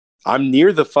I'm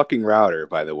near the fucking router,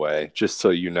 by the way, just so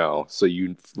you know, so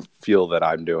you feel that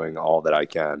I'm doing all that I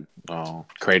can. Oh,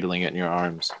 cradling it in your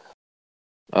arms.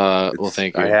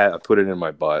 Thank you. I put it in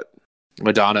my butt.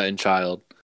 Madonna and child.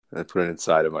 I put it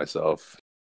inside of myself.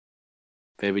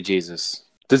 Baby Jesus.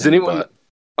 Does anyone?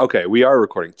 Okay, we are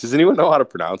recording. Does anyone know how to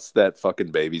pronounce that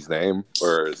fucking baby's name,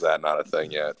 or is that not a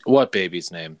thing yet? What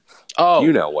baby's name? Oh,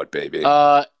 you know what baby?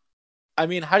 I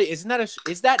mean, is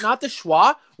that not the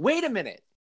schwa? Wait a minute.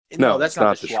 No, that's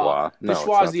not the schwa. The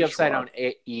schwa is the upside down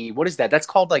E. What is that? That's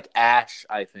called like ash,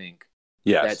 I think.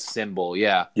 Yes. That symbol,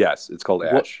 yeah. Yes, it's called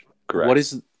ash. Correct. What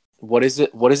is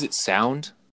it? What does it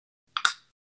sound?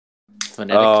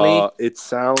 Phonetically? It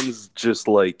sounds just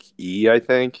like E, I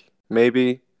think,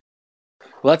 maybe.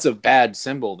 Well, that's a bad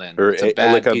symbol then. Or it's a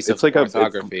bad piece of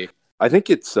orthography. I think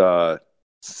it's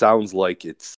sounds like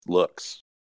it looks.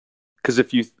 Because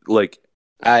if you like,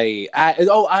 I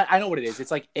know what it is.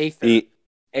 It's like aether.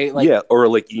 Or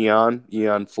like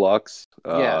eon flux.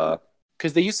 Yeah,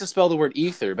 because they used to spell the word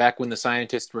ether back when the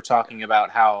scientists were talking about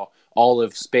how all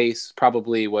of space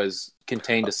probably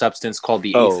contained a substance called the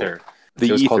ether.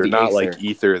 The ether, not like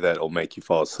ether that'll make you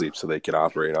fall asleep so they can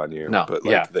operate on you. No, but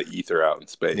like the ether out in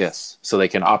space. Yes, so they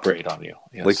can operate on you.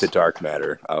 Yes. Like the dark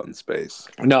matter out in space.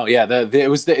 No, yeah,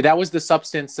 that was the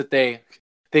substance that they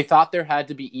thought there had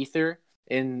to be ether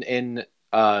in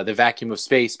the vacuum of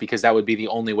space because that would be the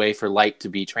only way for light to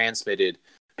be transmitted,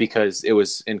 because it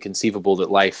was inconceivable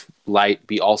that light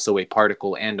be also a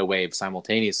particle and a wave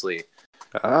simultaneously.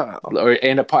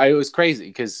 It was crazy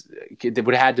because it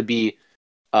would have had to be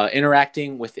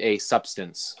interacting with a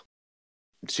substance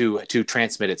to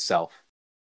transmit itself,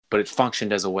 but it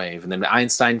functioned as a wave. And then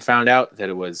Einstein found out that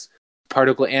it was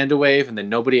particle and a wave, and then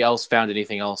nobody else found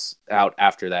anything else out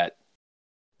after that.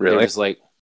 Really? Just like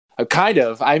kind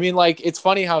of. I mean, like, it's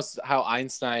funny how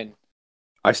Einstein.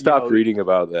 I stopped reading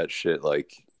about that shit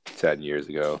like 10 years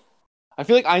ago. I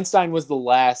feel like Einstein was the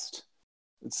last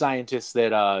scientist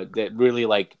that really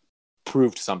like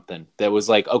proved something that was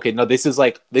like, okay, no, this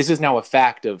is now a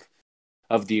fact of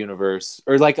the universe,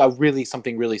 or like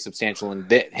something really substantial, and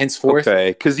that henceforth. Okay,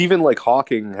 because even like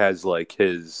Hawking has like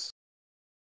his.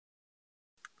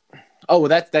 Oh,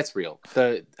 well, that's real.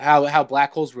 How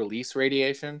black holes release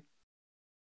radiation.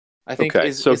 I think.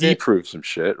 Okay, so he proved some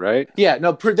shit, right? Yeah,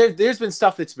 no, there's been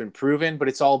stuff that's been proven, but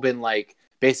it's all been like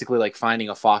basically like finding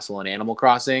a fossil in Animal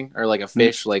Crossing or like a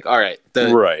fish. Like, all right,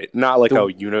 not like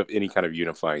any kind of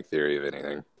unifying theory of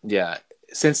anything. Yeah,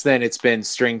 since then it's been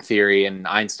string theory, and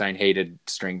Einstein hated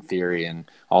string theory, and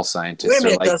all scientists. Wait a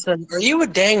minute, Dustin, are you a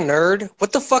dang nerd?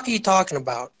 What the fuck are you talking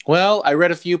about? Well, I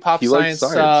read a few pop science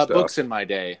books in my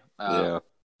day. Yeah.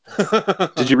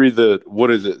 Did you read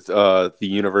the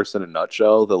Universe in a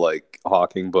Nutshell, the like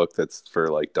Hawking book that's for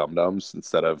like dum-dums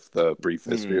instead of the Brief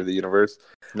History of the Universe?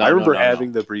 I remember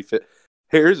having the brief.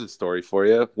 Here's a story for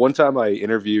you. One time I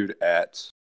interviewed at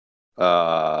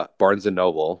Barnes and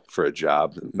Noble for a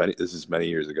job. This is many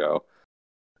years ago,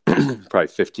 probably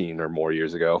 15 or more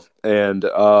years ago, and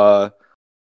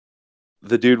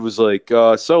the dude was like,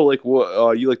 so like,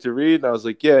 what you like to read? And I was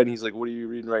like, yeah. And he's like, what are you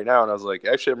reading right now? And I was like,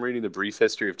 actually, I'm reading The Brief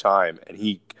History of Time. And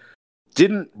he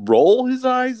didn't roll his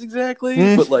eyes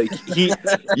exactly, but like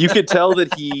you could tell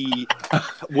that he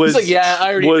was like, yeah,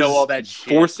 I already know all that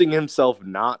shit. Forcing himself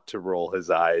not to roll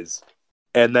his eyes.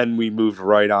 And then we moved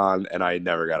right on, and I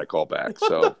never got a call back.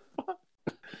 So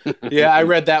yeah, I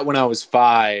read that when I was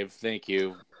 5. Thank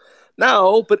you.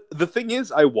 No, but the thing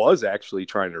is, I was actually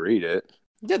trying to read it.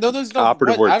 Yeah, no, there's no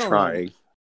operative word trying.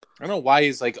 I don't know why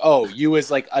he's like, oh, you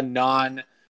as like a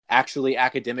non-actually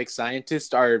academic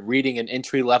scientist are reading an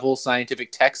entry-level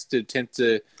scientific text to attempt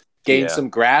to gain some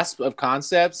grasp of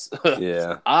concepts.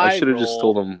 Yeah, I should have just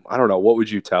told him. I don't know. What would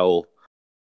you tell?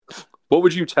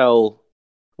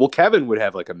 Well, Kevin would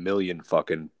have like a million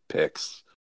fucking picks,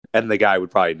 and the guy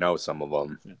would probably know some of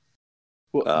them.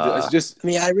 Well, it's just. I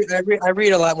mean, I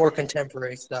read a lot more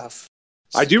contemporary stuff.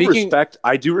 I do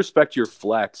respect your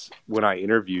flex when I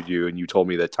interviewed you and you told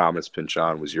me that Thomas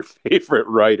Pynchon was your favorite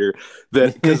writer.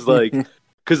 Because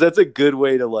that's a good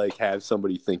way to like have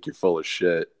somebody think you're full of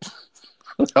shit.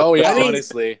 Oh yeah,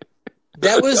 honestly,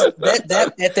 that was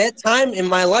that at that time in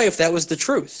my life, that was the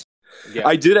truth. Yeah.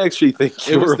 I did actually think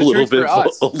you were a little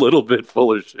bit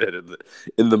full of shit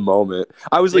in the moment.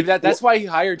 I was that's why he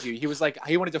hired you. He was like,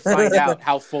 he wanted to find out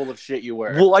how full of shit you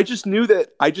were. Well, I just knew that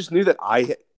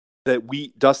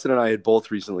Dustin and I had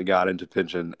both recently got into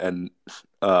Pynchon, and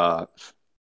that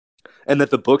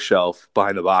the bookshelf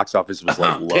behind the box office was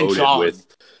like loaded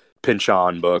with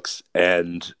Pynchon books,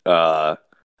 and I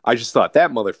just thought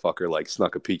that motherfucker like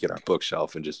snuck a peek at our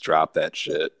bookshelf and just dropped that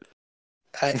shit.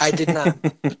 I did not.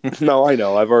 No, I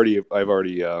know. I've already.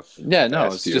 Yeah, no,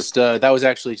 it's you. just that was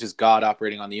actually just God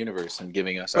operating on the universe and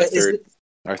giving us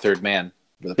our third man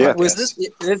for the podcast. Was this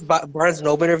Barnes and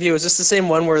Noble interview? Is this the same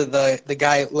one where the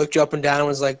guy looked you up and down and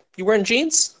was like, "You wearing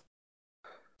jeans?"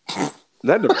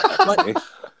 That never happened to me.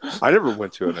 I never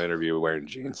went to an interview wearing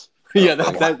jeans. Yeah,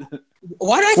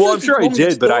 Why? Well, I'm sure I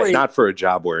did, but not for a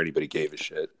job where anybody gave a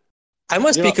shit. I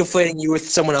must be conflating you with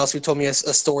someone else who told me a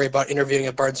story about interviewing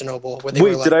at Barnes & Noble. Where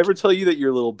did I ever tell you that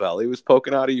your little belly was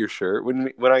poking out of your shirt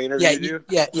when I interviewed you?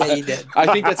 Yeah, you did.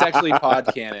 I think that's actually pod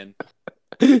canon.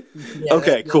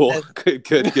 Okay, cool. Good.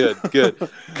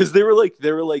 Because there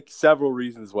were like several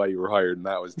reasons why you were hired, and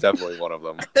that was definitely one of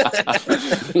them.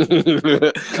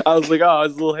 I was like, oh,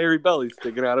 his little hairy belly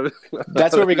sticking out of it.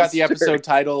 That's where we got the episode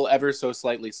title, Ever So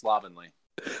Slightly Slovenly.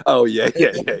 Oh, yeah.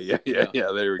 There we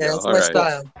go. That's my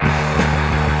style.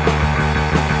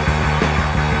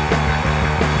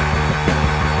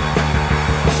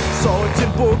 Saw it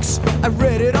in books, I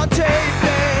read it on tape.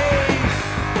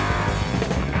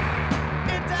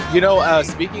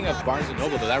 Speaking of Barnes &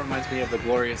 Noble, that reminds me of the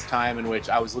glorious time in which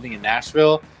I was living in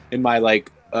Nashville in my,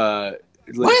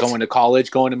 going to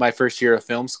college, going to my first year of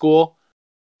film school.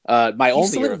 My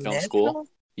only year of film school.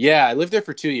 Yeah, I lived there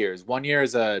for 2 years. 1 year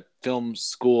as a film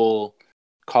school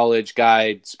college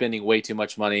guy, spending way too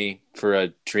much money for a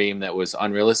dream that was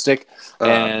unrealistic.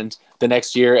 And the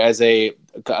next year as a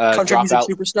country music dropout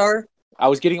superstar. I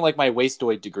was getting like my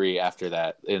wastoid degree after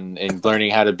that in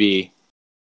learning how to be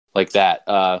like that.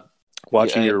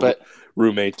 Watching your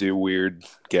roommate do weird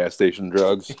gas station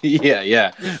drugs.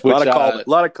 Yeah. This is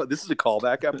a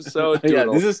callback episode.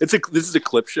 This is a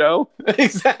clip show.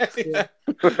 Exactly. Yeah.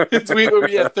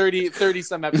 We have 30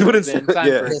 some episodes in time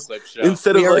for a clip show.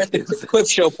 Instead of at the clip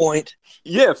show point.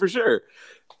 Yeah, for sure.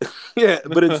 Yeah,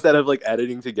 but instead of like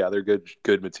editing together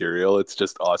good material, it's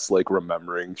just us like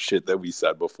remembering shit that we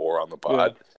said before on the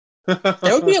pod. Yeah. That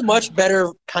would be a much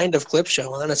better kind of clip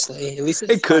show, honestly. At least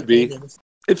it could be.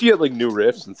 If you had like new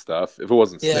riffs and stuff, if it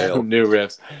wasn't stale. New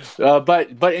riffs.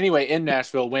 But anyway, in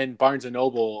Nashville, when Barnes &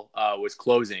 Noble was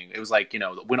closing, it was like,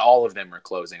 when all of them were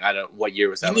closing. I don't what year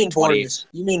was that? You mean Borders.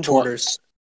 You mean Borders.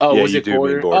 Oh, yeah, was it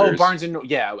Borders? Oh, Barnes &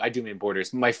 Yeah, I do mean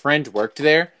Borders. My friend worked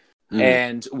there,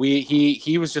 and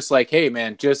he was just like, hey,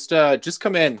 man, just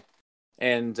come in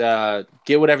and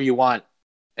get whatever you want,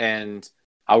 and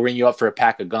I'll ring you up for a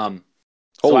pack of gum.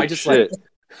 So Holy shit.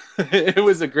 It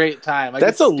was a great time.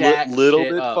 That's a little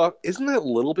bit fucked. Isn't that a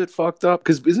little bit fucked up?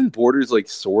 Because isn't Borders like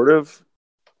sort of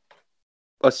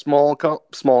a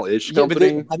small-ish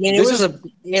company? It was an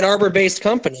Ann Arbor-based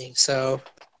company, so.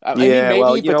 Maybe,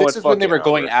 but this is when they were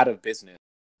going out of business.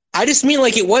 I just mean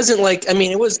like it wasn't like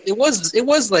it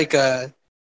was like a.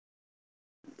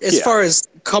 As far as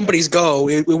companies go,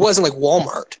 it wasn't like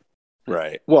Walmart.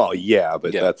 Right. Well, yeah,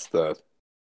 but that's the.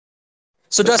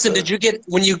 So, Dustin, did you get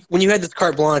when you had this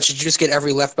carte blanche? Did you just get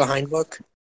every Left Behind book?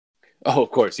 Oh, of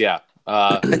course, yeah.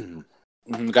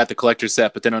 Got the collector's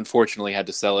set, but then unfortunately had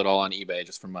to sell it all on eBay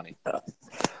just for money.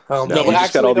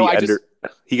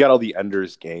 He got all the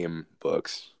Ender's Game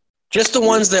books. Just the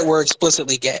ones that were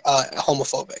explicitly gay,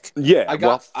 homophobic. Yeah,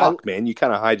 man, you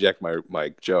kind of hijacked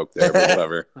my joke there, but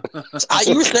whatever.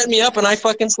 You were setting me up, and I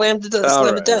fucking slammed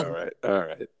it down. All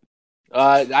right.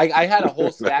 I had a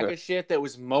whole stack of shit that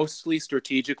was mostly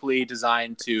strategically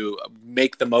designed to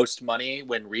make the most money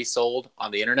when resold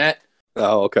on the internet.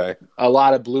 Oh, okay. A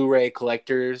lot of Blu-ray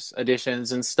collectors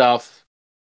editions and stuff.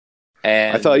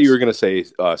 And I thought you were gonna say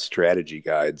strategy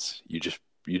guides. You just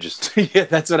yeah,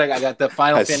 that's what I got. I got the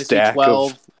Final Fantasy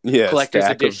 12 collector's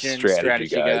edition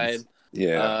strategy guide.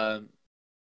 Yeah,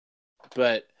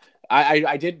 but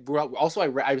I did also.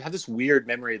 I have this weird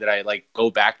memory that I like go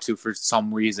back to for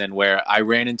some reason where I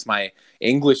ran into my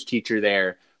English teacher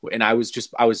there, and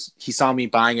he saw me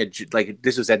buying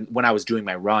this was when I was doing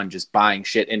my run, just buying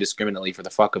shit indiscriminately for the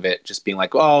fuck of it, just being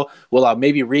like, oh, well, I'll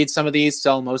maybe read some of these,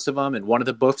 sell most of them, and one of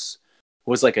the books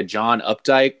was like a John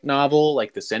Updike novel,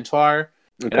 like The Centaur.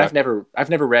 Okay. And I've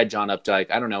never read John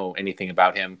Updike. I don't know anything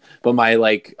about him, but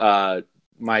my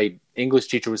English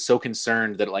teacher was so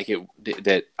concerned that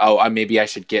maybe I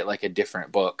should get like a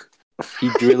different book. He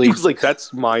really was like,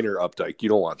 that's minor Updike. You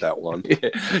don't want that one.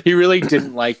 He really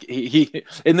didn't like he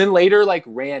and then later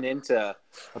ran into,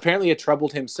 apparently it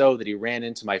troubled him so that he ran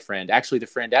into my friend, actually the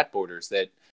friend at Borders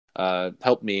that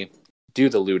helped me do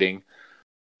the looting.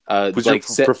 Was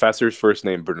your professor's first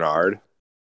name Bernard?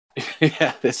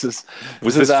 Yeah, was this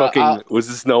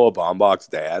Noah Baumbach's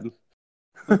dad?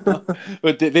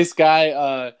 But this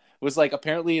guy was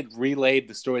apparently relayed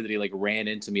the story that he ran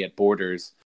into me at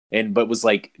Borders, but was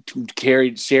like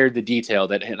shared the detail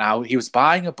that how he was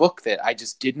buying a book that I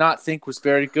just did not think was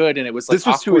very good, and it was like this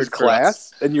was to his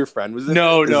class, and your friend was in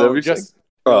no, just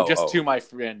to my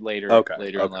friend later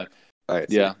in life.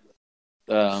 Yeah.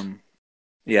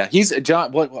 Yeah, he's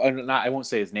John. I won't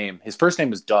say his name. His first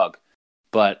name is Doug,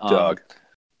 but Doug.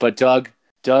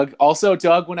 Also,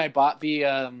 Doug. When I bought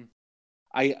the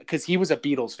because he was a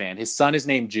Beatles fan. His son is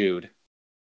named Jude.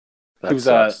 He was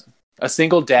a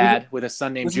single dad with a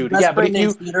son named Jude. Yeah, but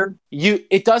if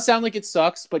it does sound like it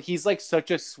sucks, but he's like such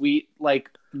a sweet, like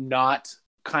not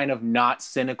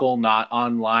cynical, not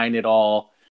online at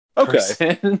all.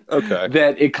 Person,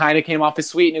 that it kind of came off as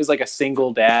sweet, and it was like a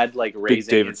single dad, like raising big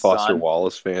David his Foster son.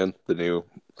 Wallace fan, the new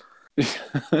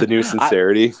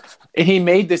sincerity. And he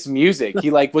made this music. He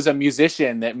like was a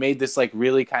musician that made this like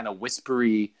really kind of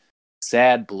whispery,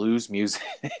 sad blues music.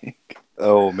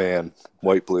 Oh man,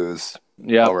 white blues.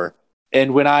 Yeah.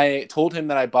 And when I told him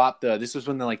that I bought this was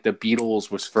when the Beatles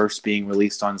was first being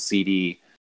released on CD,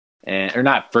 or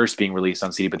not first being released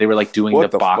on CD, but they were like doing the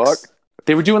box. Fuck?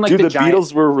 They were doing like the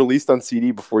Beatles were released on CD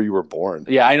before you were born.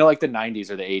 Yeah, I know, like the 90s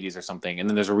or the 80s or something, and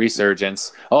then there's a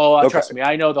resurgence. Oh, trust me,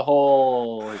 I know the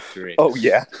whole history. Oh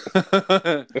yeah,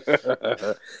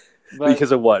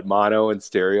 because of what, mono and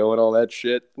stereo and all that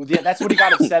shit. Yeah, that's what he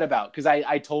got upset about, because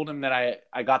I told him that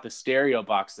I got the stereo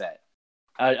box set,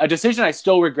 a decision I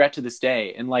still regret to this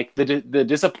day, and like the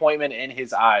disappointment in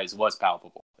his eyes was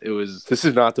palpable. It was. This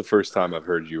is not the first time I've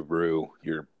heard you rue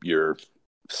your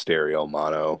stereo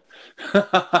mono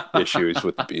issues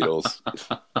with the Beatles.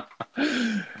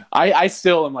 I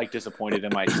still am like disappointed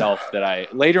in myself that I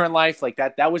later in life, like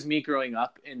that was me growing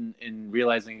up and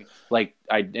realizing like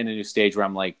I in a new stage where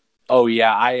I'm like, oh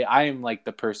yeah, I am like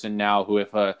the person now who,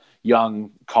 if a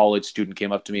young college student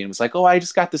came up to me and was like, oh, I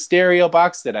just got the stereo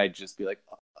box, that I'd just be like,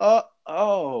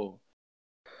 oh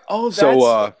that's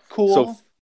cool. So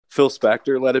Phil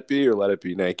Spector, Let It Be, or Let It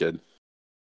Be Naked?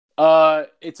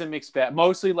 It's a mixed bag.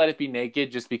 Mostly Let It Be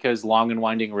Naked, just because Long and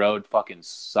Winding Road fucking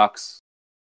sucks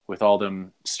with all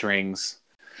them strings.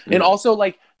 And also,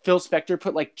 like, Phil Spector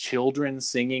put like children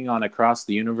singing on Across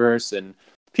the Universe, and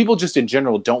people just in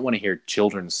general don't want to hear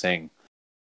children sing.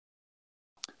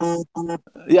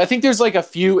 Yeah, I think there's like a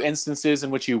few instances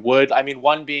in which you would. I mean,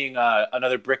 one being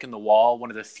Another Brick in the Wall, one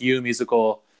of the few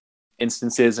musical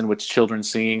instances in which children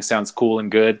singing sounds cool and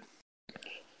good.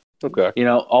 Okay. You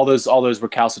know, all those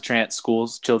recalcitrant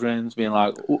schools, children's being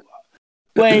like,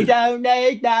 we don't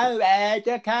need no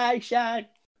education.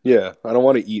 Yeah, I don't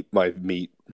want to eat my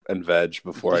meat and veg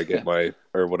before I get my,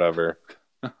 or whatever.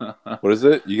 What is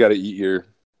it? You got to eat your,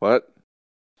 what?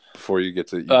 Before you get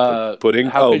to eat the pudding?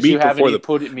 Meat before the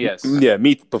pudding. Yes. Yeah,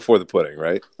 meat before the pudding,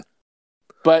 right?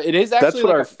 But it is actually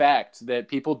like a fact that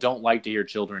people don't like to hear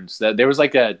children's. That there was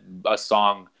like a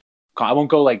song. I won't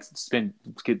go like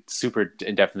get super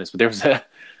in depth in this, but there was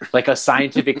a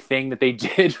scientific thing that they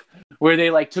did where they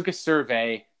like took a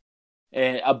survey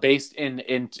and based in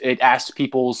it asked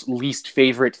people's least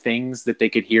favorite things that they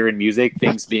could hear in music,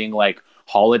 things being like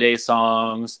holiday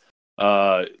songs,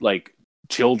 like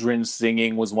children's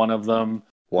singing was one of them,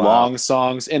 long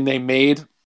songs, and they made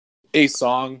a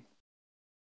song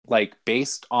like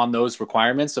based on those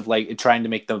requirements of like trying to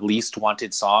make the least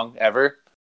wanted song ever.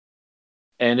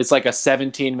 And it's like a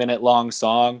 17-minute long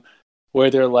song where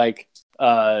they're like,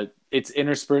 it's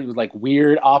interspersed with like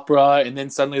weird opera, and then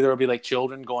suddenly there will be like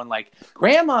children going like,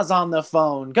 "Grandma's on the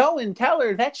phone. Go and tell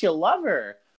her that you love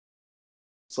her."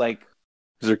 It's like,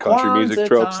 is there country music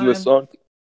tropes in this song?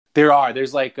 There are.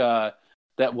 There's like that.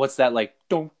 What's that like?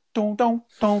 Don't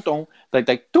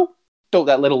like don't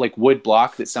that little like wood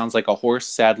block that sounds like a horse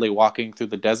sadly walking through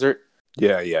the desert.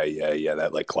 Yeah. That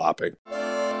like clopping.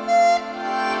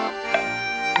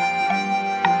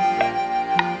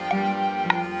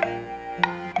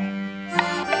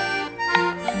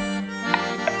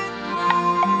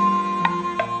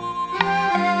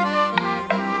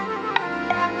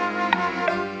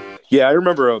 Yeah, I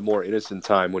remember a more innocent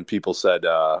time when people said,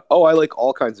 oh, I like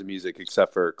all kinds of music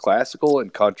except for classical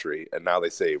and country. And now they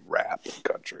say rap and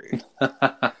country.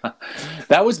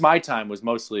 That was my time, was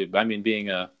mostly, I mean,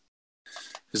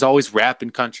 there's always rap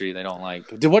and country they don't like.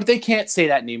 They can't say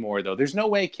that anymore, though. There's no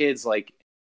way kids like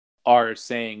are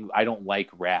saying, I don't like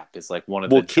rap. It's like one of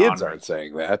the kids genres. Aren't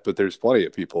saying that, but there's plenty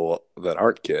of people that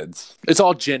aren't kids. It's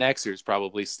all Gen Xers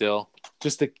probably still.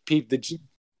 Just the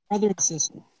brother and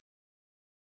sister.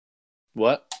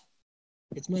 What?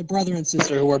 It's my brother and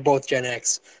sister who are both Gen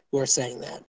X who are saying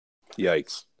that.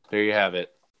 Yikes. There you have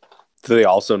it. Do they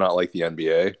also not like the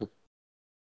NBA?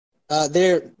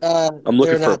 I'm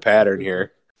looking for a pattern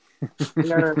here.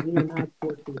 They're not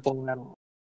sports people at all.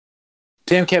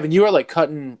 Damn, Kevin, you are like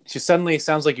cutting. Just suddenly it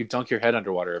sounds like you dunk your head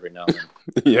underwater every now and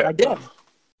then. Yeah, I did.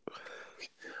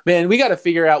 Man, we got to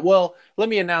figure out. Well, let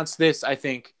me announce this. I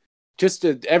think just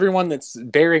to everyone that's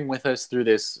bearing with us through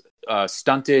this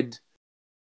stunted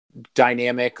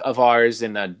dynamic of ours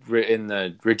in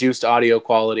the reduced audio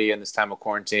quality in this time of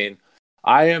quarantine,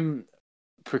 I am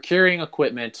procuring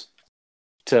equipment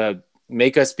to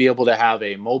make us be able to have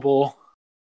a mobile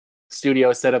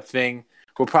studio setup thing.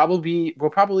 We're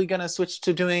probably gonna switch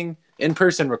to doing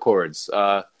in-person records.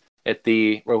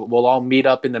 We'll all meet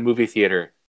up in the movie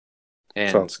theater.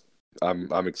 And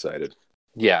I'm excited.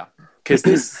 Yeah, because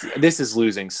this is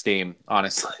losing steam,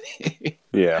 honestly.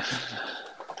 Yeah.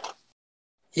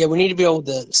 Yeah, we need to be able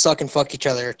to suck and fuck each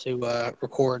other to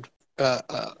record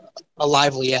a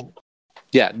lively end.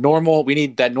 Yeah, normal. We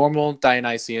need that normal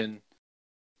Dionysian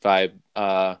vibe,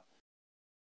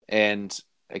 and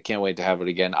I can't wait to have it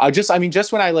again.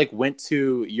 Just when I like went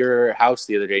to your house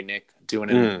the other day, Nick,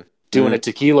 doing a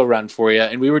tequila run for you,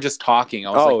 and we were just talking.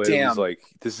 I was like, damn, it was like,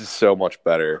 this is so much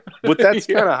better. But that's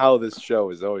kind of how this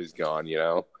show has always gone, you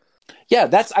know? Yeah,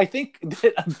 I think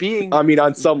that being... I mean,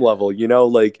 on some level, you know,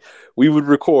 like, we would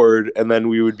record, and then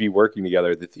we would be working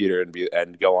together at the theater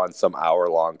and go on some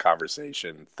hour-long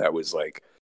conversation that was, like,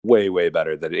 way, way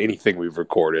better than anything we've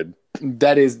recorded.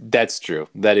 That's true.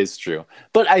 That is true.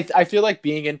 But I feel like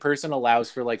being in person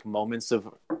allows for, like, moments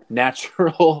of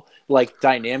natural, like,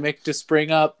 dynamic to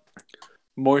spring up.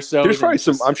 More so, there's probably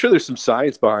I'm sure there's some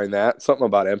science behind that. Something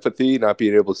about empathy, not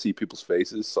being able to see people's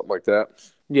faces, something like that.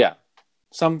 Yeah,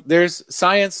 there's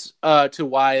science to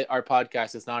why our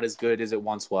podcast is not as good as it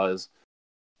once was,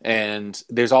 and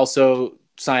there's also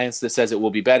science that says it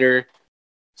will be better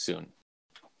soon.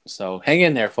 So hang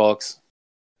in there, folks.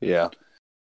 Yeah.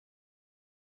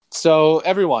 So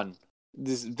everyone,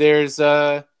 there's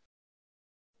Should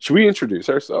we introduce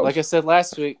ourselves? Like I said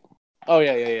last week. Oh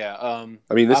yeah. I'm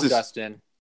Dustin.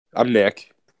 I'm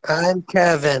Nick. I'm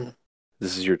Kevin.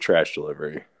 This is your trash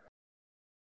delivery.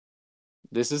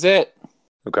 This is it.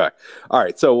 Okay. All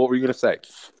right. So what were you gonna say?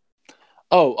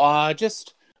 Oh, I'm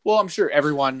sure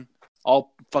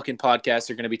all fucking podcasts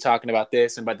are going to be talking about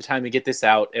this, and by the time we get this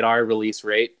out at our release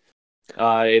rate,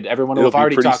 everyone will have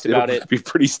already talked about it. It'll be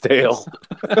pretty stale.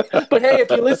 But hey,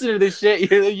 if you listen to this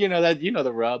shit, you know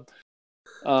the rub.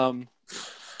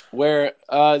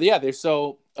 There's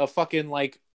a fucking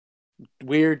like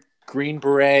weird Green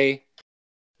Beret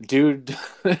dude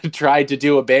tried to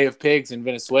do a Bay of Pigs in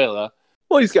Venezuela.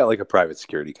 Well, he's got like a private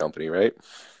security company, right?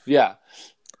 Yeah.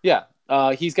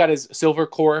 He's got his Silver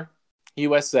Core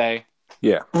USA.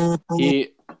 Yeah. Oh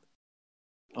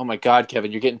my God,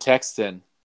 Kevin, you're getting texts in.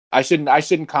 I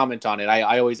shouldn't comment on it.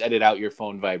 I always edit out your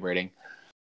phone vibrating.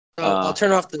 I'll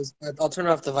turn off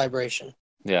the vibration.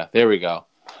 Yeah, there we go.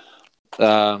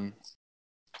 But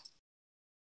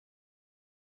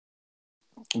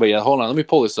yeah, hold on. Let me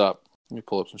pull this up. Let me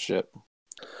pull up some shit.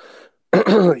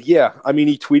 Yeah, I mean,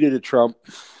 he tweeted at Trump.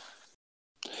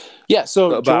 Yeah,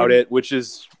 so about it, which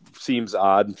seems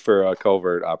odd for a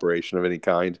covert operation of any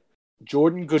kind.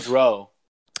 Jordan Goudreau.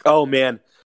 Oh man.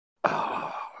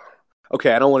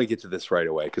 Okay, I don't want to get to this right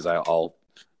away because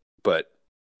but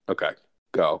okay,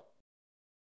 go.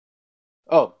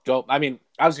 Oh, dope. I mean,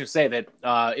 I was going to say that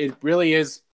it really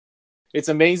is. It's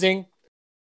amazing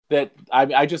that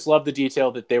I just love the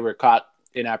detail that they were caught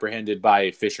and apprehended by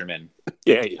fishermen.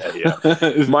 Yeah.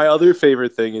 My other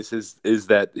favorite thing is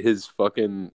that his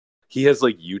fucking he has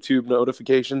like YouTube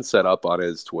notifications set up on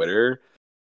his Twitter,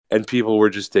 and people were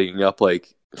just digging up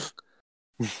like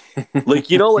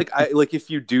you know, like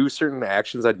if you do certain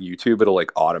actions on YouTube, it'll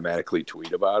like automatically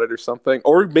tweet about it or something.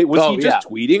 Or was he just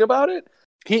tweeting about it?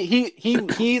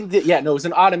 It was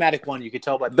an automatic one. You could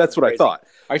tell by that's what I thought.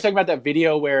 Are you talking about that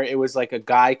video where it was like a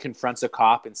guy confronts a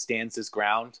cop and stands his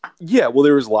ground? Yeah, well,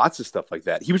 there was lots of stuff like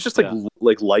that. He was just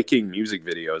like liking music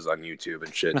videos on YouTube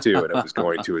and shit too, and it was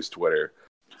going to his Twitter.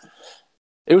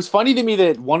 It was funny to me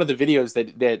that one of the videos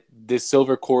that this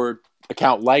Silver Cord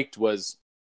account liked was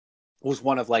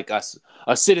one of like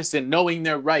a citizen knowing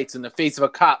their rights in the face of a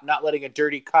cop, not letting a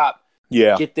dirty cop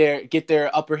get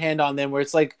their upper hand on them. Where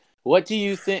it's like, what do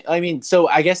you think? I mean, so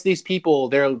I guess these people,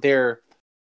 they're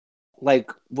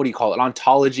like, what do you call it?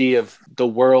 Ontology of the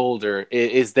world, or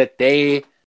is that they?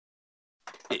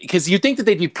 Because you think that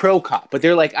they'd be pro cop, but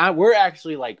they're like, we're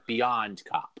actually like beyond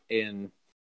cop.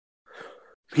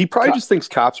 He probably just thinks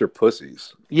cops are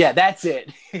pussies. Yeah, that's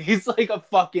it. He's like a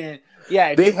fucking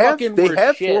They have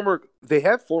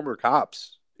former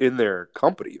cops in their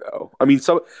company, though. I mean,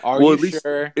 sure?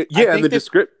 In the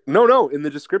description. No. In the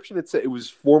description, it was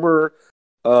former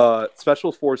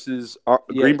Special Forces,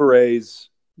 Green Berets,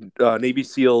 Navy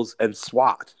SEALs, and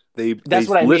SWAT. That's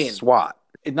what I mean. SWAT.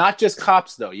 Not just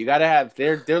cops though. You got to have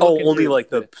they're looking only for like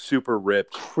the super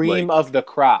ripped cream of the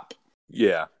crop.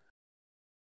 Yeah.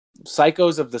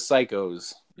 Psychos of the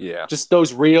psychos. Yeah. Just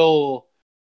those real.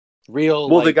 Well,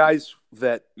 like, the guys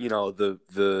that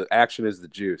the action is the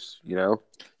juice.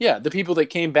 Yeah, the people that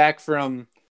came back from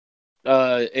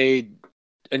a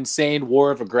insane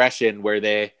war of aggression where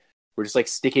they were just like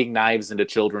sticking knives into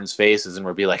children's faces and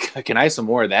would be like, "Can I have some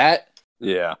more of that?"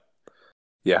 Yeah.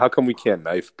 Yeah, how come we can't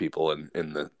knife people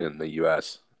in the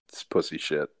U.S.? It's pussy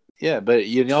shit. Yeah, but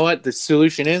you know what? The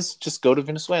solution is just go to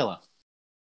Venezuela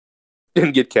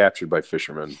and get captured by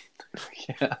fishermen.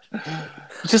 Yeah,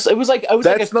 it was like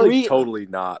that's like totally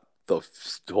not the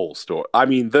whole story. I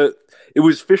mean, it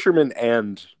was fishermen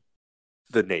and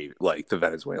the Navy, like the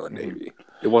Venezuelan Navy.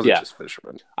 It wasn't just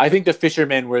fishermen. I think the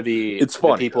fishermen were the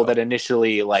people that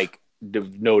initially like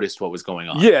noticed what was going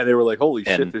on. Yeah, they were like, "Holy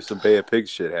shit, there's some Bay of Pigs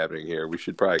shit happening here. We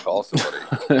should probably call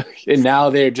somebody." And now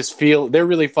they're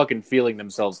really fucking feeling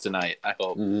themselves tonight. I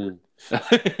hope.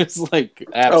 It's like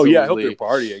absolutely. Oh yeah, I hope they're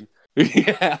partying.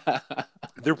 Yeah,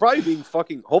 they're probably being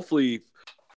fucking. Hopefully,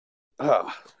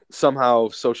 somehow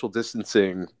social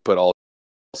distancing, but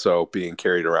also being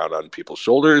carried around on people's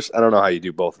shoulders. I don't know how you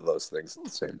do both of those things at the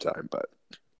same time, but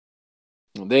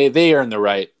they earn the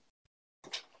right.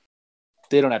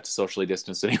 They don't have to socially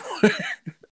distance anymore.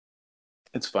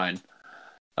 It's fine.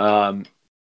 But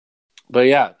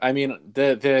yeah, I mean,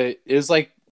 it was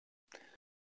like,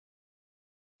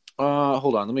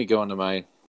 hold on, let me go into my.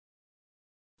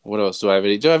 What else do I have?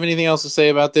 Do I have anything else to say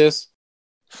about this?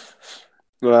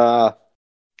 Well,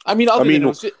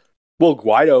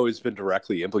 Guaido has been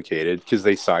directly implicated because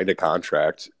they signed a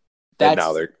contract, and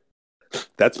now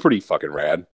that's pretty fucking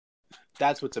rad.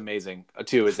 That's what's amazing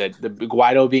too, is that the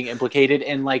Guaido being implicated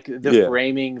and like the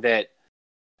framing that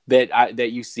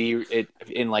you see it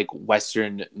in like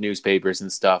Western newspapers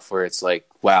and stuff, where it's like,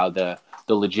 wow, the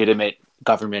legitimate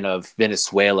government of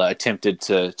Venezuela attempted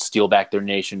to steal back their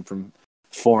nation from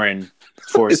foreign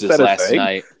forces last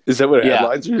night. Is that what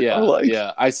headlines are like?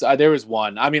 Yeah. I there was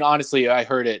one. I mean, honestly, I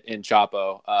heard it in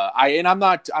Chapo. I'm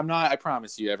not. I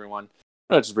promise you, everyone.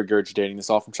 I'm not just regurgitating this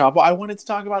all from Chapo. I wanted to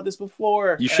talk about this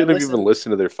before. You shouldn't have even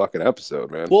listened to their fucking episode,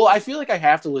 man. Well, I feel like I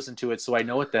have to listen to it so I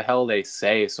know what the hell they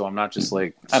say. So I'm not just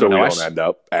like we don't end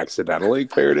up accidentally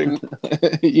parroting.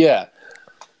 Yeah.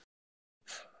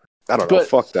 I don't know.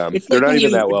 Fuck them. They're not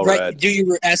even that well read. Do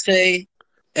your essay.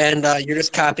 And you're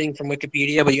just copying from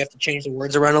Wikipedia, but you have to change the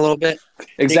words around a little bit.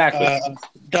 Exactly.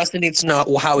 Dustin needs to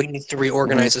know how he needs to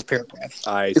reorganize his paragraph.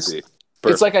 I see.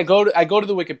 Perfect. It's like I go to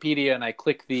the Wikipedia and I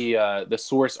click the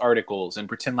source articles and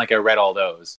pretend like I read all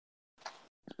those.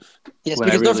 Yes,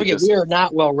 because don't forget, we are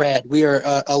not well read. We are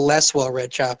a less well read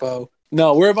Chapo.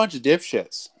 No, we're a bunch of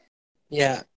dipshits.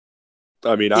 Yeah.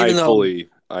 I mean, I am definitely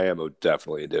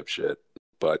a dipshit.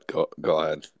 But go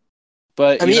ahead.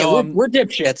 But I mean, we're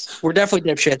dipshits. We're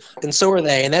definitely dipshits, and so are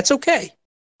they, and that's okay.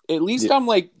 At least I'm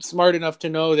like smart enough to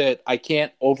know that I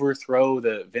can't overthrow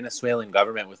the Venezuelan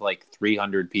government with like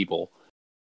 300 people.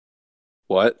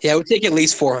 What? Yeah, it would take at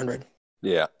least 400.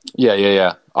 Yeah.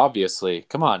 Yeah. Obviously.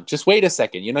 Come on. Just wait a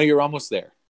second. You're almost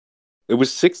there. It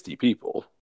was 60 people.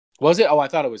 Was it? Oh, I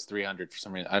thought it was 300 for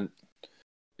some reason.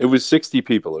 It was 60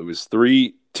 people. It was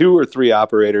 2 or 3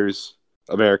 operators,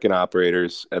 American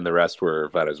operators, and the rest were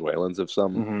Venezuelans of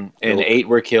some. Mm-hmm. And 8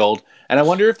 were killed. And I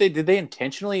wonder if did they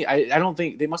intentionally? I don't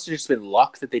think they must have just been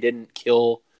luck that they didn't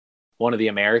kill one of the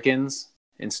Americans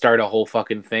and start a whole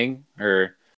fucking thing,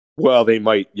 or. Well, they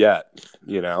might yet,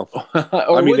 I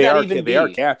mean, they are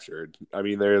captured. I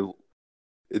mean,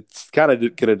 it's kind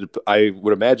of going to, I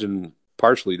would imagine,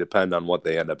 partially depend on what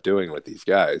they end up doing with these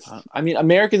guys. I mean,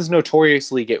 Americans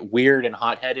notoriously get weird and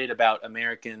hot-headed about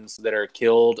Americans that are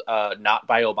killed not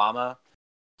by Obama.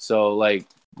 So, like,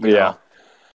 you know,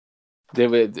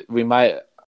 we might.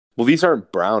 Well, these aren't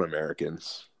brown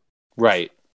Americans,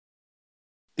 right?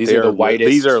 These are the whitest.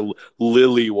 These are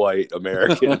lily white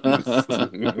Americans.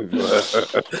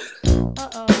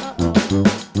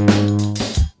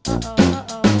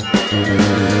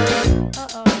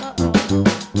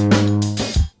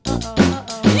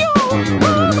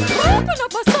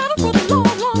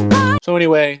 So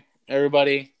anyway,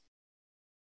 everybody.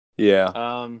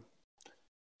 Yeah. We're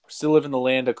still living in the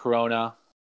land of Corona,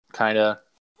 kind of.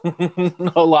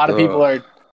 A lot of people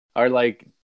are like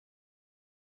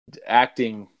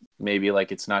acting maybe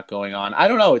like it's not going on. I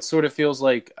don't know. It sort of feels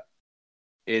like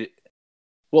it.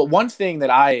 Well, one thing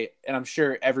that and I'm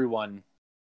sure everyone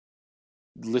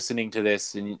listening to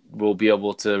this and will be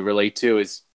able to relate to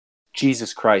is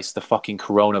Jesus Christ, the fucking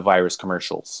coronavirus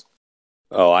commercials.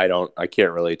 Oh, I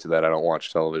can't relate to that. I don't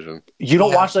watch television. You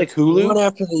don't watch like Hulu? One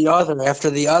after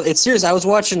the other. It's serious. I was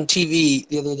watching TV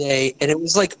the other day, and it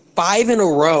was like 5 in a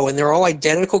row, and they're all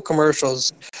identical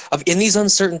commercials of "In these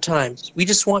uncertain times, we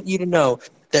just want you to know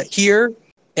that here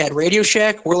at Radio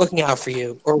Shack, we're looking out for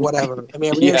you," or whatever. I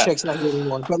mean, Radio Shack's not here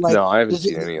anymore, but like, no, I haven't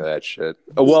seen any of that shit.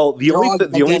 Well, the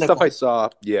only stuff I saw,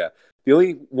 the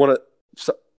only one,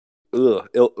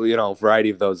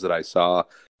 variety of those that I saw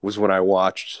was when I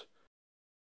watched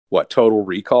Total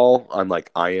Recall on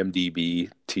like IMDb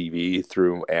TV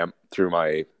through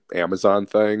my Amazon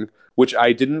thing, which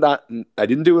I didn't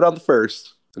do it on the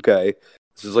first. Okay,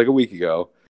 this is like a week ago.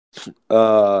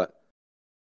 But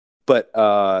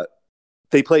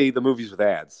they play the movies with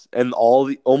ads, and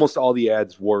almost all the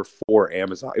ads were for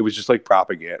Amazon. It was just like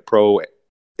propaganda, pro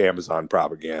Amazon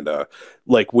propaganda,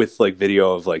 like with like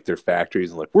video of like their factories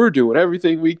and like, we're doing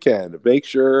everything we can to make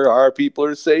sure our people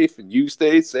are safe and you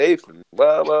stay safe and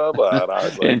blah blah blah. And I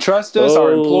was like, and trust us,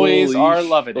 our employees are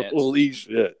loving it. Holy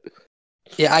shit!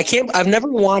 Yeah, I've never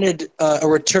wanted a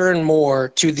return more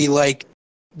to the like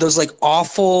those like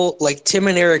awful like Tim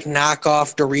and Eric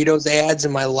knockoff Doritos ads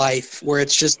in my life, where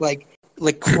it's just like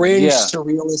cringe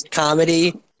surrealist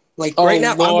comedy. Like right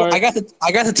now, I got the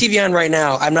TV on right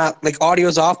now. I'm not like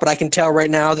audio's off, but I can tell right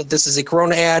now that this is a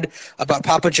Corona ad about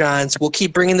Papa John's. We'll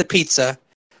keep bringing the pizza.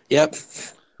 Yep.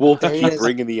 We'll keep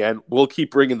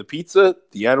bringing the pizza,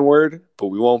 the N-word, but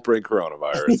we won't bring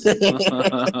coronavirus.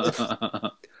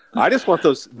 I just want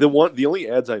those. The only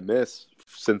ads I miss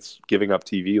since giving up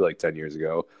TV like 10 years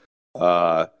ago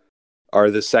are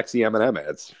the sexy M&M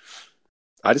ads.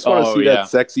 I just want to see that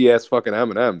sexy ass fucking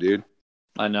M&M, dude.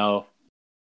 I know.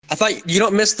 I thought you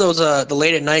don't miss those the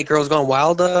late at night Girls Gone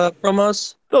Wild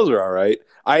promos. Those are all right.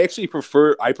 I actually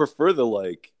prefer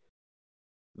the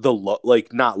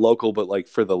not local, but like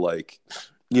for the like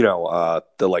the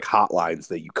like hotlines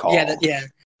that you call. Yeah.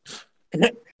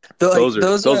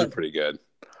 Those are pretty good.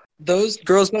 Those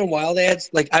Girls Gone Wild ads,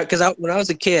 like because when I was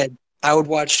a kid, I would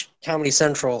watch Comedy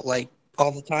Central like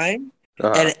all the time,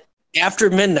 and after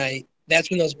midnight, that's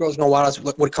when those Girls Gone Wild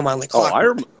would come on like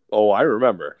clockwork. I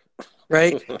remember.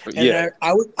 Right? And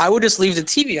I would just leave the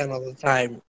TV on all the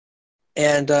time,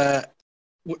 and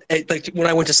like when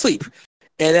I went to sleep.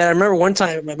 And then I remember one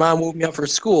time my mom woke me up for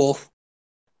school,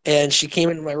 and she came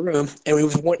into my room, and it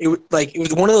was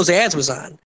one of those ads was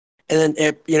on, and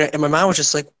then and my mom was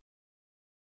just like,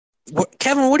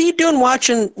 Kevin, what are you doing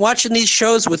watching these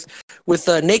shows with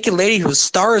a naked lady who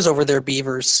stars over their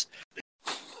beavers?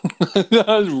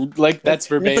 Like that's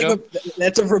verbatim.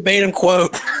 That's a verbatim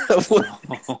quote.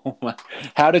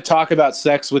 How to talk about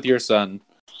sex with your son.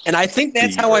 And I think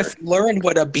that's how I learned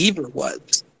what a beaver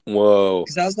was. Whoa!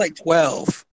 Because I was like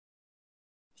 12.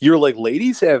 You're like,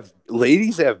 ladies have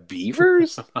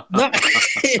beavers? No,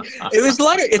 it's a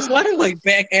lot of like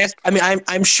back ass. I mean,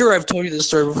 I'm sure I've told you this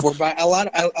story before, but a lot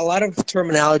of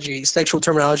terminology, sexual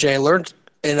terminology, I learned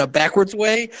in a backwards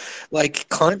way, like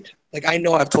cunt. Like I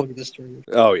know I've told you this story.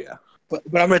 Oh yeah, but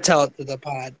I'm gonna tell it to the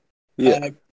pod. Yeah,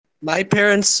 my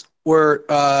parents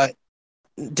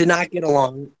did not get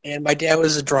along, and my dad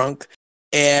was a drunk,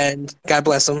 and God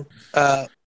bless him.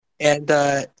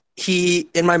 He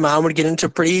and my mom would get into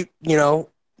pretty,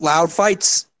 loud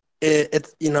fights, in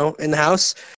the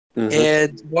house. Mm-hmm.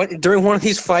 And during one of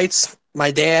these fights,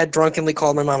 my dad drunkenly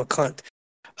called my mom a cunt.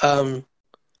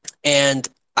 And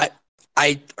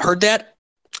I heard that.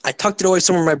 I tucked it away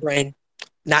somewhere in my brain,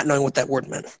 not knowing what that word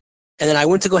meant. And then I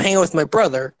went to go hang out with my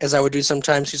brother, as I would do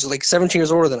sometimes. He's like 17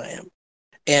 years older than I am.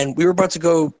 And we were about to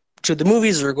go to the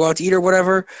movies or go out to eat or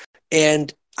whatever.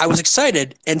 And I was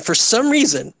excited, and for some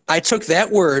reason, I took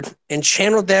that word and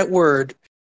channeled that word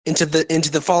into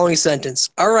the following sentence.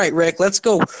 All right, Rick, let's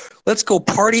go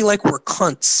party like we're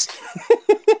cunts.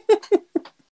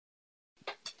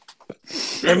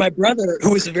 And my brother,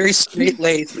 who is very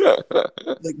straight-laced, he's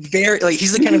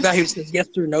the kind of guy who says yes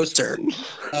sir, no sir.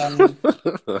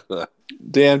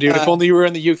 Damn, dude! If only you were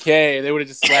in the UK, they would have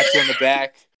just slapped you on the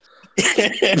back.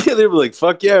 Yeah, they were like,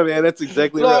 "Fuck yeah, man! That's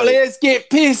exactly right." Let's get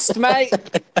pissed, mate.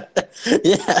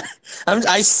 Yeah,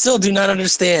 I still do not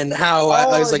understand how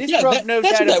I was like, "Yeah, that's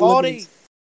what that party."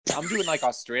 I'm doing like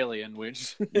Australian,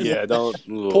 which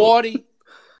don't party.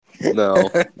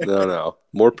 No.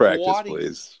 More practice,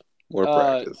 please. More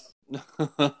practice.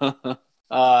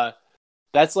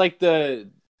 That's like I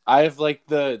have like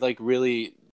the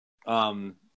really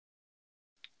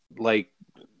like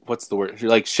what's the word?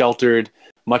 Like sheltered,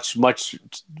 much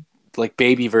like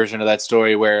baby version of that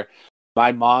story where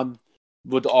my mom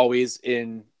would always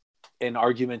in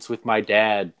arguments with my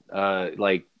dad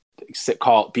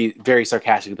be very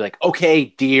sarcastic, be like, "Okay,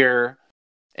 dear."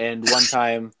 And one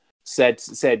time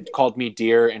called me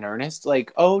dear in earnest,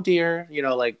 like, oh dear, you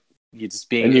know, like you just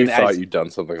being. And you thought you'd done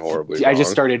something horribly wrong. I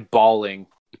just started bawling.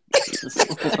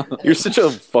 You're such a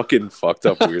fucking fucked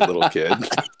up weird little kid.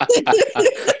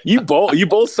 You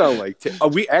both sound like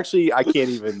I can't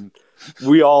even.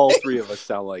 We all three of us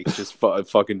sound like just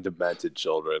fucking demented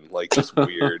children, like just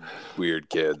weird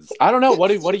kids. I don't know. What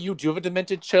do you have a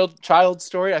demented child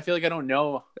story? I feel like I don't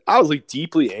know. I was like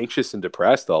deeply anxious and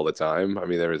depressed all the time. I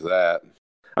mean, there was that.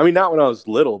 I mean, not when I was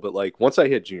little, but like once I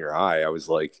hit junior high, I was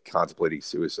like contemplating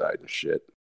suicide and shit.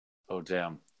 Oh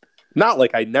damn! Not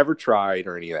like I never tried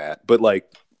or any of that, but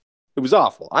like it was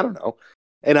awful. I don't know.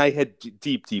 And I had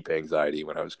deep anxiety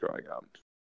when I was growing up.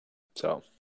 So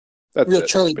that's real it,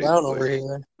 Charlie basically. Brown over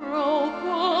here.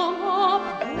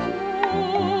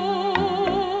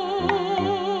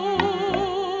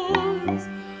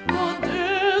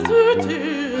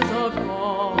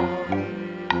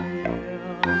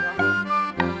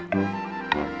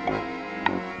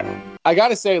 I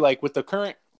gotta say, like with the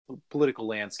current political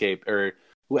landscape, or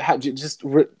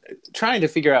trying to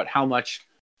figure out how much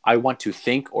I want to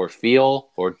think or feel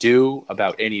or do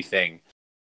about anything.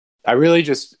 I really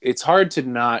it's hard to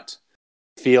not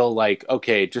feel like,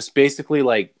 okay, just basically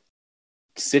like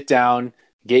sit down,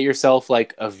 get yourself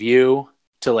like a view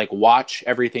to like watch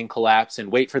everything collapse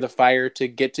and wait for the fire to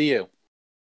get to you.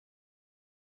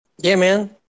 Yeah, man.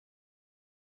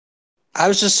 I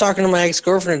was just talking to my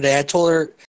ex-girlfriend today. I told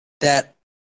her that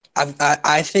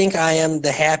I think I am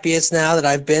the happiest now that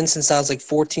I've been since I was like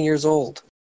 14 years old.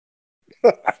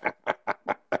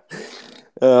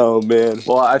 Oh, man.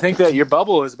 Well, I think that your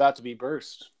bubble is about to be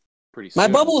burst pretty soon. My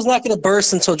bubble is not going to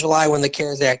burst until July when the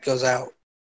CARES Act goes out.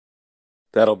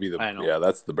 That'll be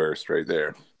that's the burst right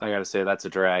there. I gotta say, that's a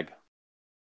drag.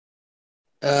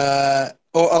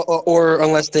 Or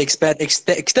unless they extend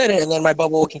it, and then my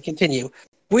bubble can continue.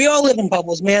 We all live in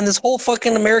bubbles, man. This whole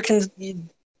fucking American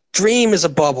dream is a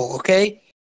bubble, okay?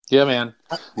 Yeah, man.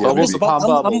 Bubbles upon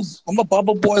bubbles. I'm a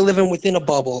bubble boy living within a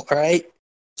bubble, all right?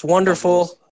 It's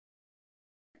wonderful.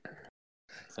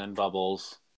 Send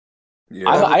bubbles. Yeah.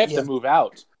 I have to move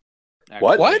out.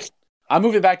 Actually. What? I'm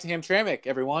moving back to Hamtramck,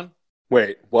 everyone.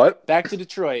 Wait, what? Back to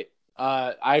Detroit.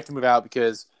 I have to move out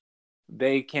because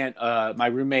they can't. My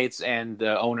roommates and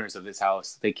the owners of this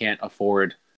house, they can't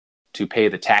afford to pay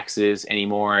the taxes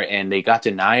anymore, and they got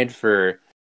denied for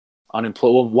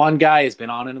unemployment. Well, one guy has been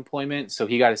on unemployment, so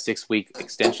he got a 6-week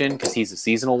extension because he's a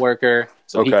seasonal worker,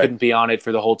 so he couldn't be on it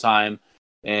for the whole time.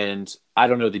 And I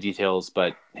don't know the details,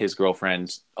 but his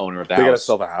girlfriend, owner of the house, they gotta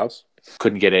sell the house.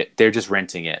 Couldn't get it. They're just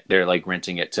renting it. They're like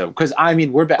renting it to, because I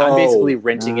mean, I'm basically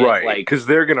renting it, like, because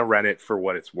they're gonna rent it for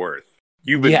what it's worth.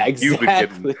 You've been getting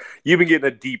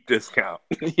a deep discount.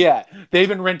 Yeah, they've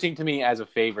been renting to me as a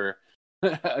favor,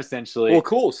 essentially. Well,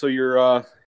 cool. So your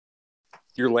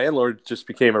landlord just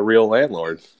became a real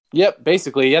landlord. Yep,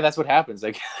 basically, yeah, that's what happens.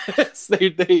 I guess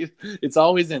it's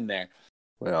always in there.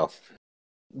 Well,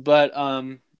 but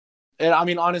and I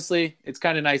mean, honestly, it's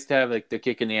kind of nice to have like the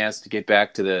kick in the ass to get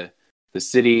back to the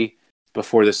city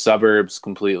before the suburbs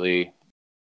completely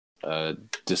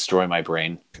destroy my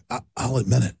brain. I'll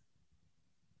admit it.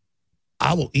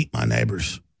 I will eat my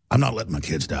neighbors. I'm not letting my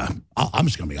kids die. I'm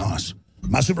just going to be honest.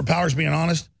 My superpower is being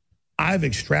honest. I've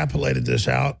extrapolated this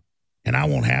out, and I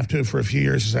won't have to for a few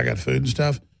years since I got food and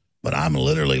stuff, but I'm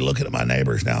literally looking at my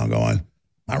neighbors now and going,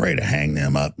 I'm ready to hang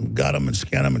them up and gut them and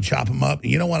skin them and chop them up. And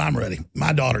you know what? I'm ready.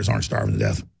 My daughters aren't starving to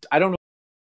death. I don't know.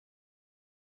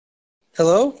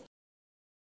 Hello?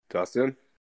 Dustin? What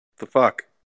the fuck?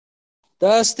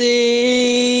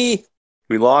 Dusty!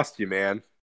 We lost you, man.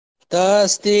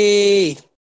 Dusty!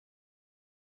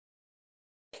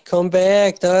 Come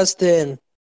back, Dustin.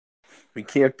 We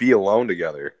can't be alone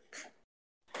together.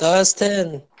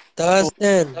 Dustin.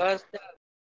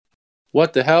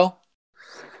 What the hell?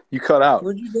 You cut out.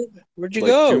 Where'd you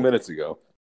like go? 2 minutes ago.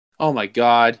 Oh my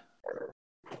god.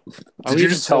 Did you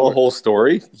just tell a whole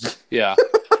story? Yeah.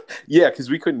 Yeah, because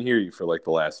we couldn't hear you for like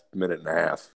the last minute and a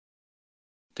half.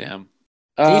 Damn.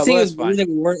 Do you think well, it's weird that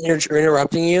we weren't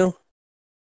interrupting you?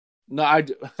 No, I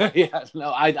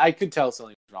could tell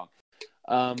something was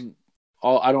wrong.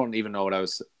 I don't even know what I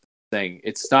was saying.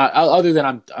 It's not other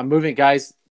than I'm moving,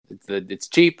 guys. It's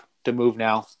cheap to move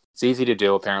now. It's easy to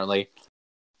do, apparently.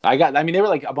 They were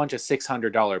like a bunch of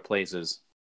 $600 places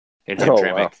in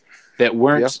Hamtramck that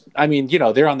weren't. Yep. I mean,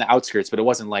 they're on the outskirts, but it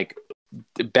wasn't like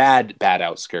bad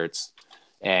outskirts,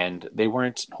 and they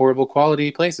weren't horrible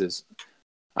quality places.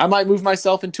 I might move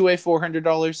myself into a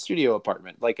 $400 studio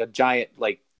apartment, like a giant,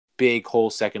 like big whole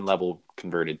second level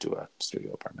converted to a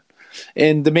studio apartment.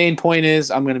 And the main point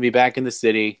is I'm going to be back in the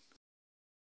city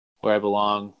where I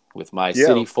belong, with my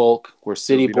city folk. We're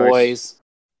city boys. Nice.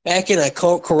 Back in a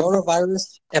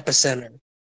coronavirus epicenter.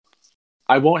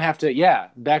 I won't have to. Yeah,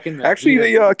 back in the actually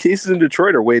the cases in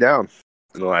Detroit are way down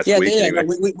in the last week. Yeah,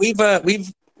 anyway.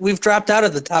 we've dropped out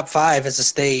of the top 5 as a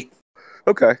state.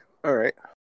 Okay, all right.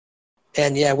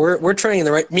 And yeah, we're trending in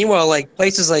the right. Meanwhile, like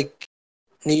places like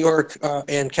New York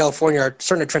and California are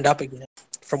starting to trend up again.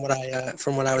 From what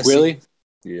I was really.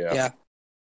 Seeing. Yeah.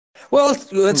 Well,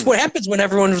 that's what happens when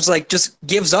everyone was like just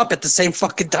gives up at the same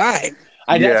fucking time.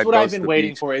 That's what I've been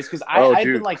waiting for. Is because I've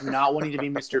been like not wanting to be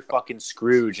Mr. fucking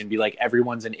Scrooge and be like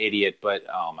everyone's an idiot, but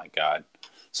oh my god,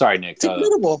 sorry, Nick. It's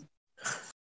incredible.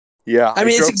 Yeah, I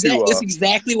mean it's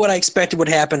exactly what I expected would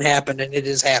happen, and it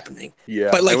is happening. Yeah,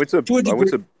 but like to a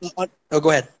degree. Oh,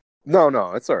 go ahead.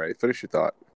 No, it's all right. Finish your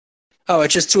thought. Oh,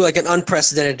 it's just to like an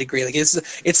unprecedented degree. Like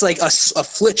it's like a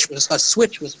switch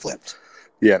was flipped.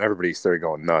 Yeah, and everybody started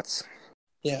going nuts.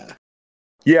 Yeah.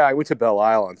 Yeah, I went to Belle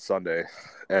Isle on Sunday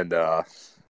and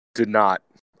did not.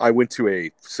 I went to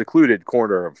a secluded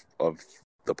corner of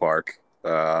the park,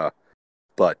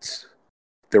 but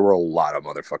there were a lot of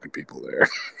motherfucking people there.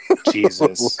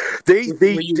 Jesus. They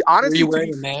honestly. Were you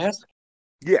wearing a mask?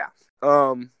 Yeah.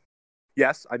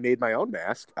 Yes, I made my own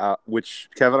mask, which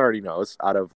Kevin already knows,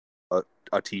 out of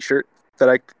a T-shirt that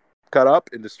I cut up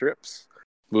into strips.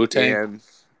 Wu-Tang.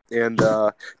 And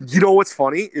you know what's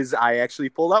funny is I actually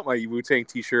pulled out my Wu-Tang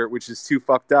T-shirt, which is too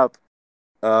fucked up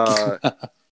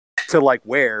to like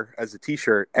wear as a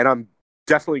T-shirt, and I'm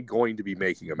definitely going to be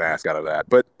making a mask out of that.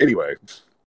 But anyway,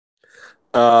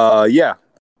 yeah,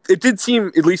 it did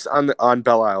seem, at least on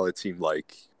Belle Isle, it seemed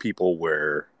like people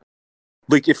were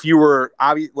like, if you were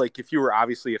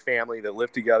obviously a family that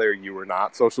lived together, you were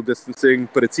not social distancing,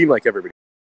 but it seemed like everybody.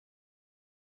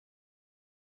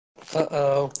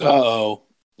 Uh-oh.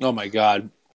 Oh my god.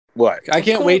 What? I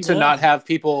can't wait to not have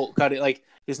people cut it. Like,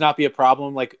 this not be a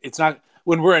problem. Like, it's not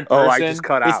when we're in person. I just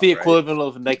cut out. It's the equivalent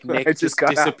of like Nick just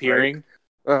disappearing.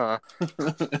 Out,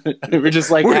 right? We're just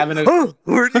like having a.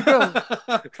 Where'd you go?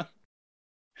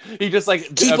 He just like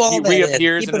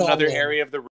reappears in another area of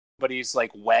the room, but he's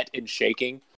like wet and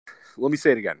shaking. Let me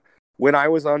say it again. When I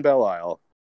was on Belle Isle,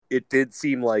 it did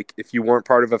seem like if you weren't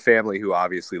part of a family who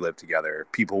obviously lived together,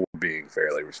 people were being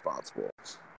fairly responsible.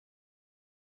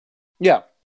 Yeah.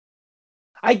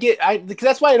 Because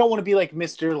that's why I don't want to be like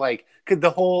Mr. like, cause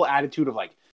the whole attitude of like,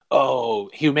 oh,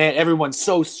 everyone's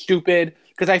so stupid.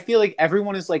 Because I feel like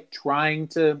everyone is like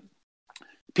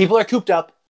people are cooped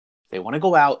up. They want to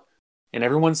go out, and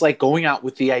everyone's like going out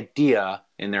with the idea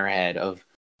in their head of,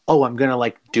 oh, I'm going to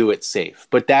like do it safe.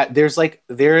 But there's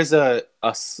a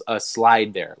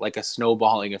slide there, like a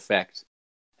snowballing effect.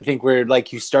 I think where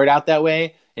like you start out that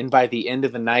way, and by the end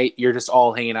of the night, you're just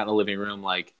all hanging out in the living room,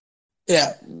 like,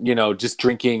 yeah, just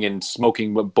drinking and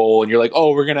smoking a bowl, and you're like,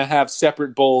 oh, we're gonna have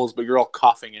separate bowls, but you're all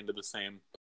coughing into the same.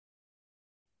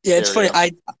 Yeah, it's funny.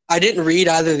 I didn't read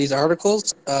either of these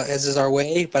articles, as is our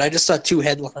way, but I just saw 2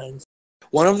 headlines.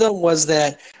 One of them was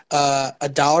that a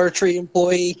Dollar Tree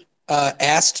employee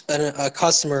asked a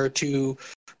customer to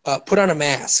put on a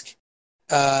mask,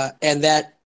 and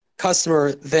that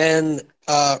customer then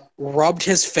rubbed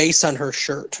his face on her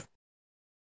shirt.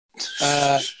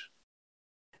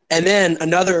 And then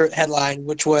another headline,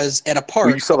 which was at a park.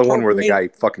 Well, you saw the one where the guy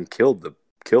fucking killed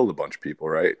a bunch of people,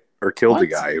 right? Or killed the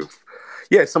guy.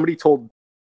 Yeah, somebody told.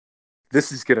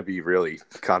 This is going to be really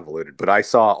convoluted, but I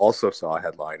also saw a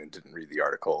headline and didn't read the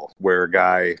article where a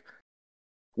guy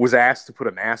was asked to put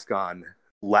a mask on,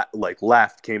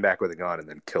 left, came back with a gun, and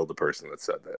then killed the person that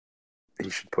said that he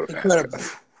should put a mask on.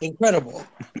 Incredible.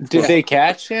 Did they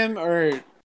catch him or?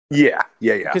 Yeah.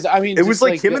 Because I mean, it was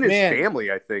like him and his family,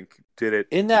 I think, did it.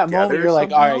 In that moment, you're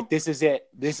like, all right, this is it.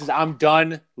 I'm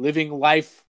done living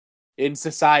life in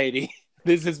society.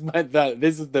 This is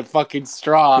the fucking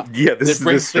straw. Yeah, this is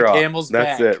the straw. The camel's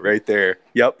That's back. it right there.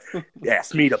 Yep.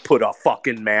 Ask me to put a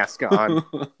fucking mask on.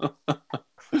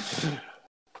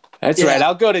 That's right.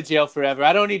 I'll go to jail forever.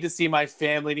 I don't need to see my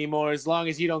family anymore as long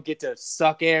as you don't get to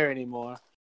suck air anymore.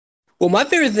 Well, my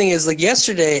favorite thing is like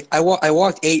yesterday, I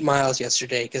walked 8 miles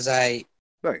yesterday because I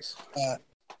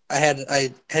had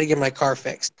to get my car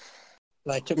fixed.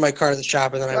 I took my car to the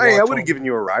shop and then I would have given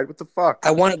you a ride. What the fuck? I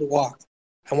wanted to walk.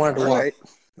 All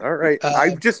right.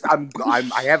 I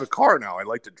have a car now. I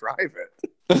like to drive it.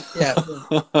 Yeah.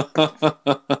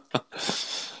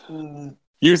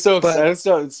 You're so excited.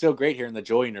 It's so great hearing the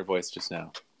joy in your voice just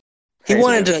now. He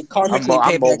wanted to karmically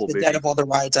pay back the debt of all the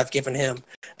rides I've given him.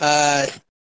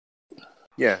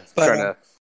 Yeah, go ahead.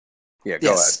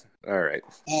 All right.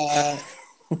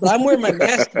 But I'm wearing my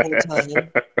mask the whole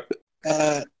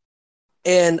time.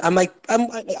 And I'm like,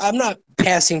 I'm not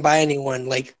passing by anyone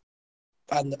like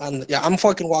I'm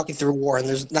fucking walking through war, and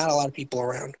there's not a lot of people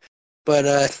around.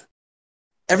 But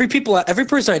every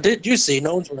person I do see,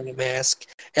 no one's wearing a mask.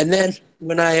 And then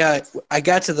when I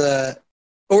got to the,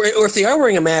 or if they are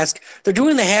wearing a mask, they're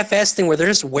doing the half-ass thing where they're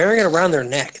just wearing it around their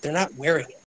neck. They're not wearing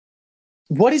it.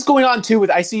 What is going on too? With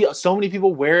I see so many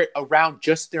people wear it around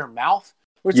just their mouth.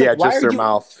 Yeah, just their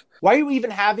mouth. Why are you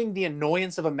even having the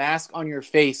annoyance of a mask on your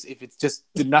face if it's just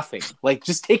nothing? Like,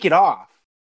 just take it off.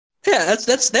 Yeah, that's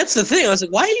the thing. I was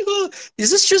like, why are you going?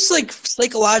 Is this just like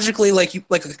psychologically like you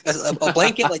like a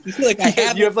blanket? Like you feel like I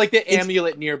have you have like the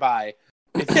amulet nearby.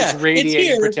 It's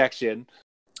radiating protection.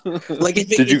 Like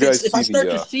if I start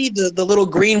to see the little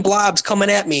green blobs coming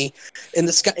at me in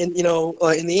the sky, in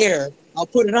the air, I'll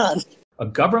put it on. A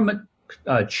government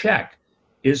check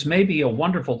is maybe a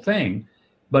wonderful thing,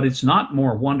 but it's not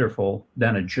more wonderful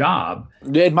than a job.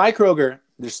 At my Kroger,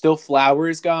 there's still flour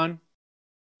is gone.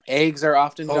 Eggs are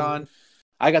often gone.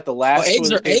 I got the last.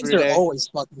 Eggs are always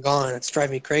fucking gone. It's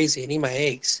driving me crazy. I need my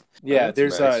eggs. Yeah,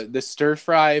 there's the stir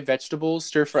fry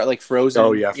vegetables, like frozen.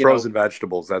 Oh yeah, frozen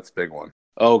vegetables. That's a big one.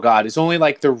 Oh god, it's only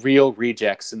like the real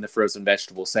rejects in the frozen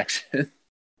vegetable section.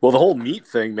 Well, the whole meat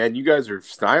thing, man. You guys are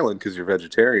styling because you're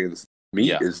vegetarians.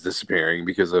 Meat is disappearing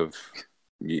because of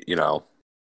reasons.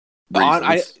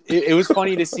 It was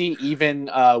funny to see even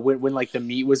when like the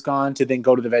meat was gone to then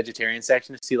go to the vegetarian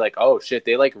section to see like, oh shit,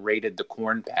 they like raided the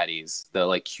corn patties, the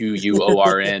like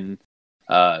QUORN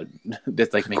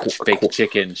that's like making fake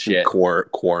chicken shit.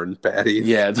 Corn patties.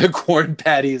 Yeah, the corn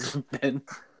patties have been.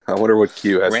 I wonder what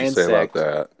Q has to say about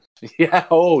that. Yeah.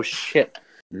 Oh shit.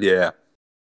 Yeah.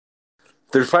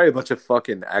 There's probably a bunch of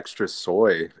fucking extra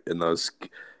soy in those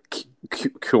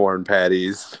corn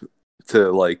patties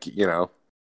to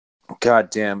God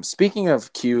damn. Speaking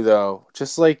of Q though,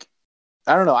 just like,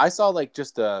 I don't know, I saw like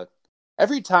just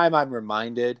every time I'm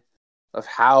reminded of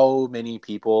how many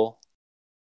people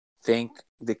think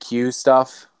the Q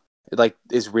stuff like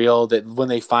is real, that when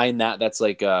they find that's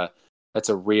like that's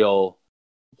a real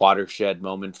watershed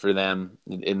moment for them,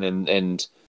 and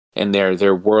their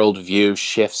worldview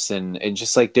shifts, and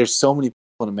just like there's so many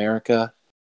people in America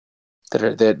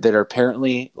that are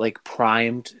apparently like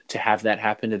primed to have that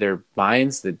happen to their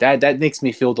minds, that makes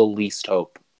me feel the least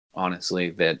hope, honestly.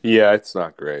 That it's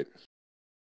not great.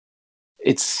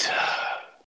 It's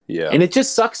and it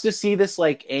just sucks to see this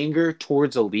like anger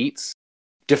towards elites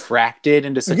diffracted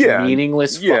into such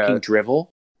meaningless fucking drivel.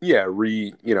 Yeah,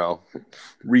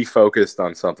 refocused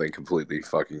on something completely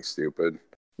fucking stupid.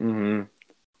 Mm-hmm.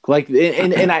 Like,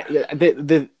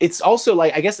 it's also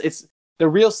like, I guess it's the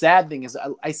real sad thing is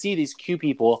I see these Q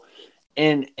people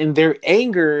and their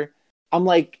anger. I'm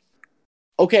like,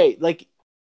 okay, like,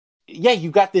 yeah, you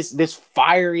got this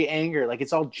fiery anger, like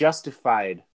it's all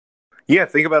justified. Yeah,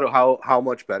 think about how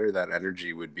much better that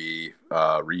energy would be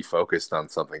refocused on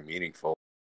something meaningful.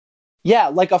 Yeah,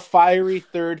 like a fiery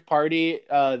third party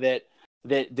that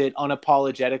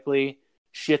unapologetically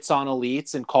shits on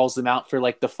elites and calls them out for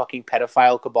like the fucking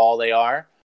pedophile cabal they are.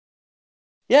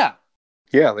 Yeah.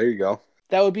 Yeah, there you go.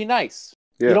 That would be nice.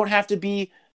 Yeah. You don't have to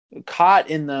be caught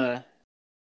in the...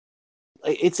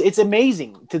 It's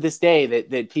amazing to this day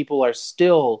that people are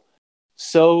still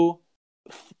so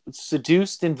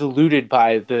seduced and deluded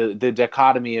by the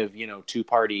dichotomy of,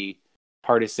 two-party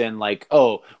partisan, like,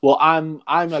 oh, well, I'm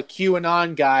a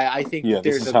QAnon guy. I think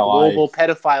there's a global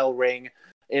pedophile ring,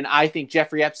 and I think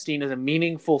Jeffrey Epstein is a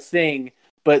meaningful thing,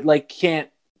 but like can't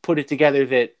put it together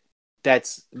that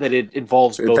it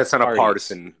involves both That's not parties. A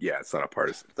partisan. Yeah, it's not a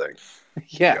partisan thing.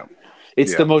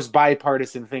 It's the most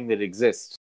bipartisan thing that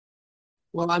exists.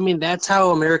 Well, I mean, that's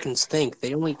how Americans think. They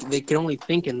can only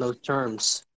think in those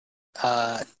terms.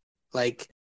 It's like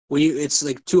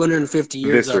 250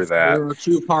 years this or that. There were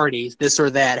two parties, this or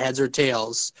that, heads or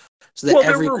tails. So that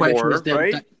every question more, is then,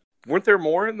 right? Weren't there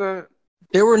more in the?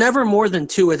 There were never more than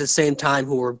two at the same time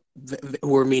who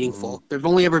were meaningful. Mm-hmm. There've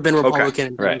only ever been Republican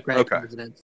and Democratic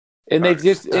presidents. And they've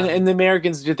and the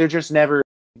Americans, they're just never,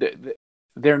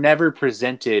 they're never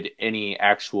presented any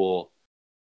actual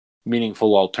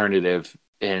meaningful alternative.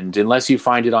 And unless you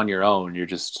find it on your own, you're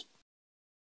just,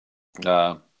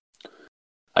 I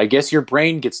guess your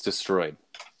brain gets destroyed.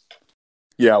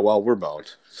 Yeah, well, we're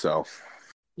boned, so.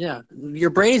 Yeah, your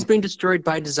brain is being destroyed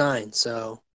by design,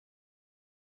 so.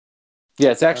 Yeah,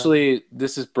 it's actually,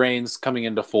 this is brains coming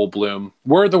into full bloom.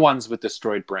 We're the ones with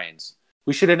destroyed brains.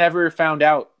 We should have never found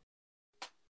out,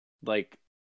 like,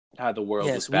 how the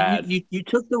world was bad. You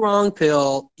took the wrong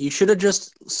pill. You should have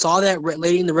just saw that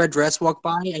lady in the red dress walk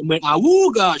by and went,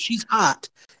 "Awooga, she's hot,"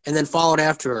 and then followed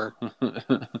after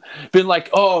her. Been like,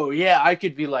 oh yeah, I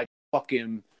could be like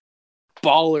fucking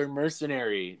baller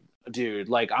mercenary. dude,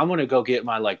 like I'm gonna go get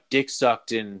my like dick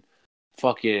sucked in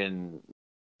fucking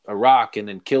Iraq and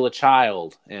then kill a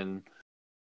child, and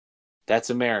that's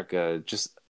America.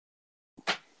 Just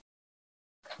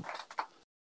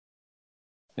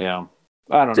yeah,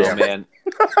 I don't know, man.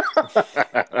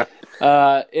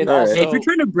 And also, hey, if you're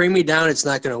trying to bring me down, it's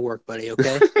not going to work, buddy.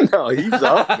 Okay? No, he's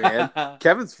up, man.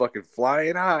 Kevin's fucking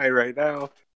flying high right now.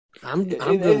 I'm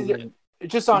good.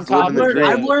 Just on He's top of living the it,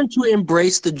 dream. I've learned to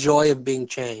embrace the joy of being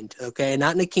chained. Okay,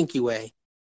 not in a kinky way.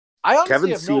 I honestly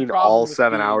Kevin's have no seen problem all with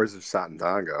 7 being- hours of Satan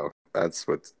Tango. That's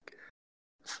what's.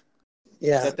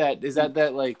 Yeah. Is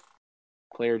that like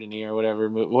Claire Denis or whatever?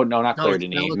 Well, no, not Claire it's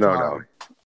Denis. Bellatar.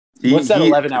 No. What's that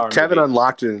 11-hour Kevin movie?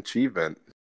 unlocked an achievement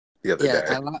the other day.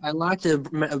 I locked a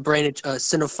brain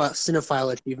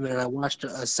cinephile achievement, and I watched a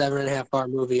 7.5 hour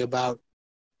movie about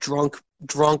drunk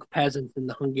peasants in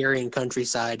the Hungarian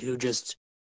countryside who just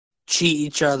cheat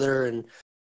each other and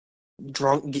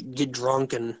get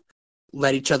drunk and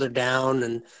let each other down.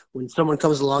 And when someone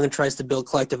comes along and tries to build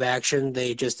collective action,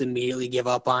 they just immediately give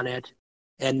up on it.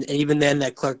 And even then,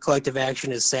 that collective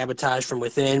action is sabotaged from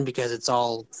within because it's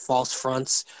all false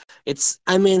fronts.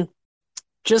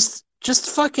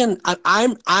 Just fucking.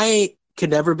 I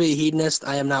could never be a hedonist.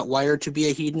 I am not wired to be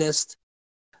a hedonist.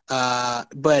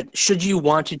 But should you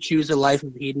want to choose a life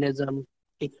of hedonism,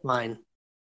 it's fine.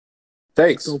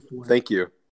 Thanks. Go for it. Thank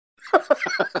you.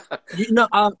 You know,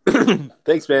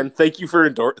 Thanks, man. Thank you for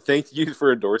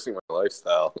endorsing my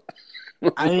lifestyle.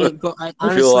 I honestly,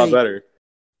 I feel a lot better.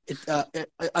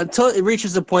 Until it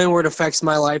reaches the point where it affects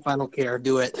my life, I don't care.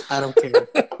 Do it. I don't care.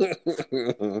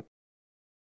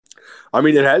 I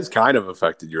mean, it has kind of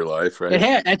affected your life, right? It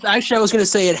has. Actually, I was going to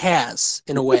say it has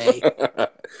in a way,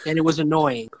 and it was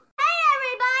annoying.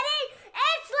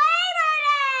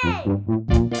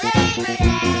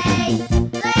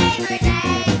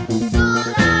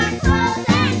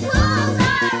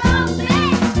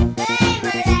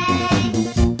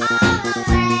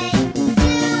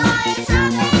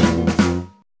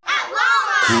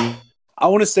 I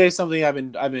want to say something I've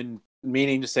been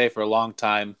meaning to say for a long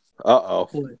time Uh-oh.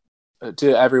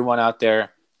 to everyone out there.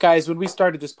 Guys, when we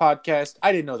started this podcast,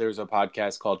 I didn't know there was a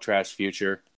podcast called Trash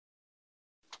Future.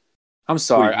 I'm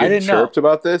sorry, I didn't know. Chirped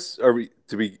about this?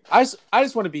 I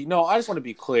just want to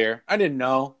be clear. I didn't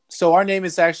know. So our name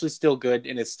is actually still good,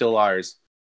 and it's still ours.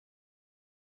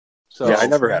 So Yeah, I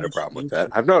never had a problem with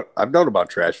that. I've known about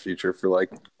Trash Future for like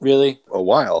really a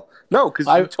while. No, because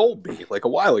you told me like a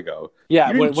while ago. Yeah,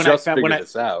 you didn't figure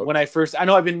this out. When I first, I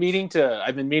know I've been meaning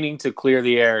to clear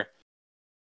the air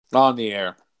on the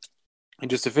air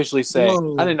and just officially say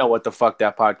Whoa. I didn't know what the fuck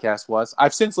that podcast was.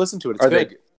 I've since listened to it. It's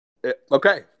good.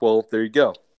 Okay, well there you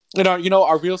go. You know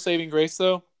our real saving grace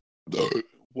though.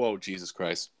 Whoa, Jesus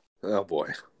Christ! Oh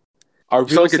boy, our you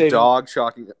real sound like a dog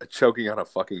choking on a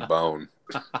fucking bone.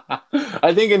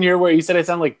 I think in your way you said I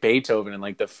sound like Beethoven in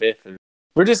like the fifth. And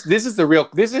this is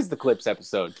the Clips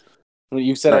episode. When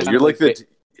you said you're like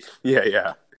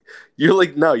yeah. You're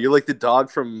like the dog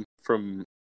from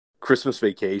Christmas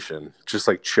Vacation, just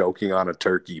like choking on a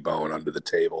turkey bone under the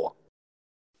table.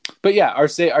 But yeah, our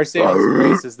saving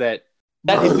grace is that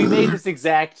if we made this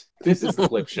is the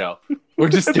Clip Show. We're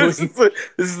just doing this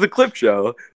is the Clip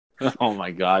Show. Oh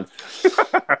my god.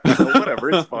 Whatever,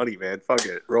 it's funny, man. Fuck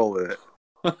it, roll with it.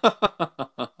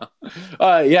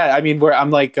 Yeah, I mean, I'm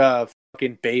like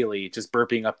fucking Bailey just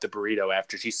burping up the burrito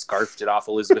after she scarfed it off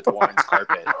Elizabeth Warren's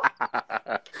carpet.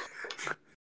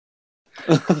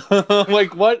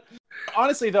 Like what?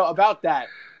 Honestly, though, about that,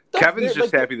 Kevin's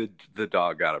just happy that the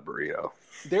dog got a burrito.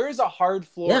 There is a hard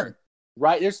floor,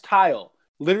 right? There's tile,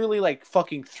 literally like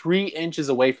fucking 3 inches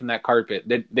away from that carpet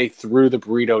that they threw the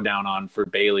burrito down on for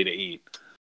Bailey to eat.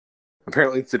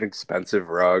 Apparently, it's an expensive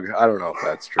rug. I don't know if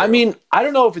that's true. I mean, I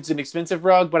don't know if it's an expensive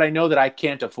rug, but I know that I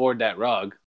can't afford that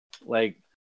rug. Like,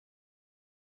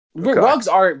 rugs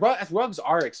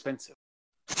are expensive.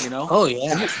 You know? Oh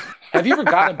yeah. Have you ever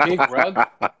got a big rug?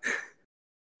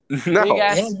 No.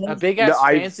 A big ass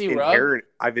fancy rug?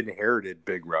 I've inherited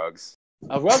big rugs.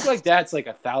 A rug like that's like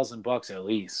 $1,000 at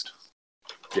least.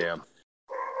 Damn.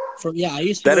 I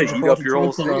used to That'd eat up your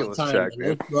whole Jerusalem all the stimulus time, check, and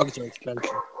man. those rugs are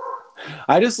expensive.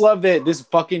 I just love that this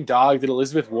fucking dog that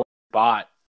Elizabeth Warren bought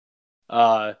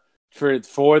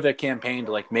for the campaign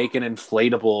to like make an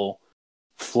inflatable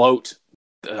float,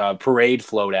 parade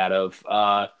float out of.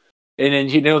 And then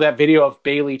you know that video of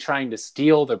Bailey trying to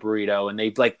steal the burrito and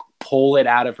they like pull it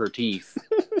out of her teeth.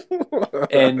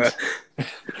 and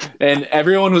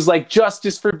everyone was like,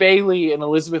 justice for Bailey, and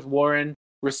Elizabeth Warren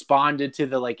responded to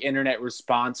the like internet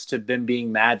response to them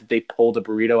being mad that they pulled a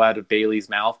burrito out of Bailey's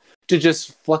mouth to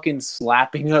just fucking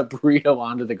slapping a burrito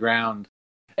onto the ground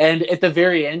And at the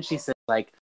very end, she said,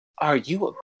 like, "Are you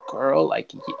a girl?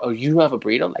 Like, oh, you have a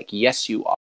burrito? Like, yes, you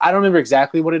are." I don't remember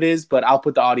exactly what it is, but I'll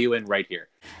put the audio in right here.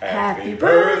 Happy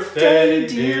birthday,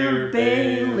 dear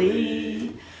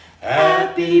Bailey.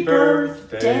 Happy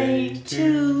birthday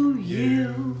to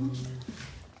you.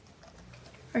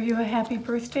 Are you a happy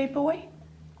birthday boy?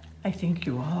 I think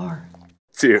you are.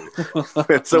 Dude,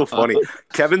 it's so funny.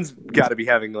 Kevin's got to be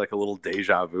having like a little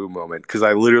deja vu moment because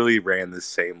I literally ran this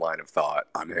same line of thought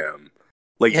on him.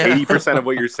 Like 80% of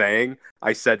what you're saying,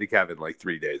 I said to Kevin like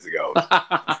 3 days ago.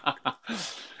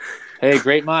 Hey,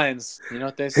 great minds. You know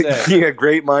what they say. Yeah,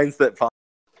 great minds that follow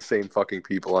the same fucking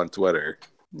people on Twitter.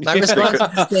 My response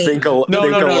is No.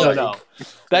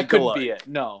 That couldn't be it.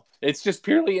 No. It's just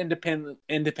purely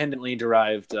independently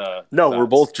derived. No, thoughts. we're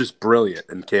both just brilliant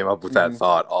and came up with that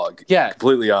thought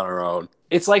completely on our own.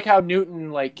 It's like how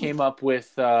Newton like came up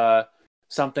with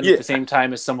something at the same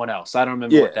time as someone else. I don't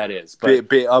remember what that is. But a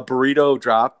burrito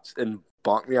dropped and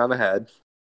bonked me on the head.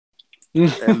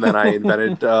 And then I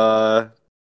invented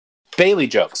Bailey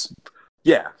jokes.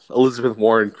 Yeah, Elizabeth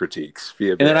Warren critiques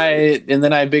via Bailey. And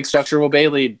then I big structural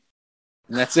Bailey,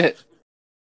 and that's it.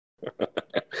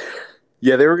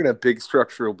 Yeah, they were gonna big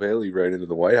structural Bailey right into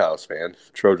the White House, man.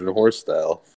 Trojan horse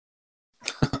style.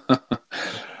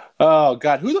 Oh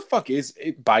God, who the fuck is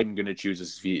Biden gonna choose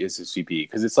as his VP?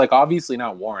 Because it's like obviously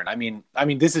not Warren. I mean,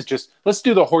 this is just let's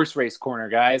do the horse race corner,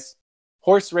 guys.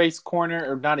 Horse race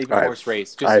corner, or not even horse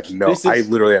race. Just, I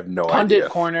literally have no pundit idea.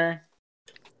 Corner.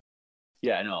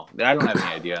 Yeah, no, I don't have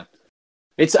any idea.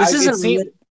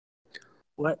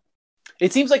 What?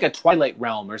 It seems like a Twilight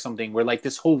realm or something, where like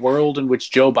this whole world in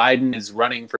which Joe Biden is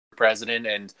running for president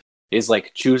and is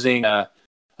like choosing a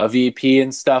VP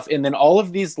and stuff, and then all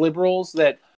of these liberals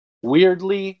that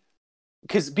weirdly,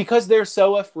 because they're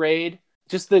so afraid,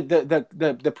 just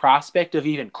the prospect of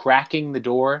even cracking the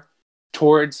door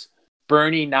towards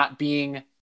Bernie not being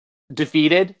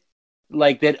defeated,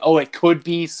 like that, it could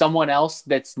be someone else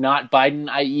that's not Biden,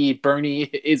 i.e. Bernie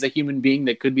is a human being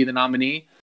that could be the nominee.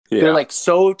 Yeah. They're like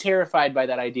so terrified by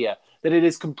that idea that it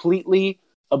has completely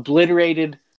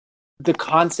obliterated the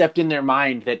concept in their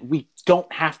mind that we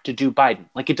don't have to do Biden.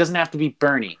 Like it doesn't have to be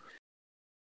Bernie.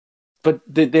 But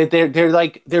they're doubling.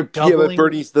 Yeah, but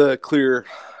Bernie's the clear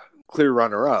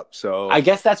runner-up. So I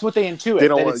guess that's what they intuit. They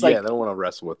don't want. They don't want to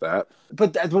wrestle with that.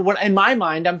 But what in my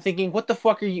mind, I'm thinking, what the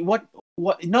fuck are you? What?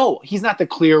 No, he's not the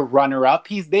clear runner-up.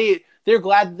 They're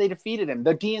glad that they defeated him.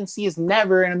 The DNC is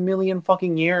never in a million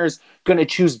fucking years going to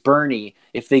choose Bernie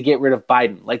if they get rid of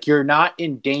Biden. Like, you're not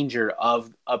in danger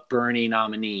of a Bernie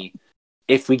nominee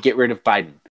if we get rid of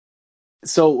Biden.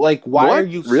 So, like, why are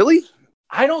you... Really?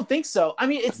 I don't think so. I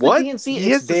mean, it's the DNC.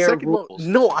 It's their rules.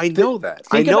 No, I know that.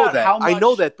 I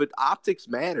know that, but optics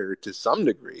matter to some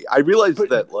degree. I realize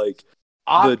that, like,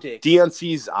 the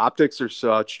DNC's optics are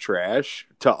such trash,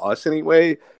 to us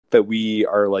anyway, that we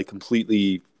are, like,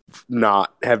 completely...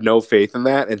 have no faith in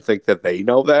that and think that they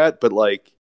know that, but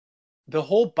like the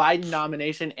whole Biden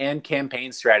nomination and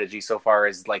campaign strategy so far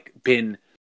has like been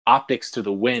optics to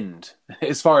the wind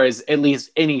as far as at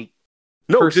least any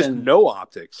person. Just no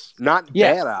optics, not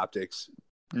bad optics.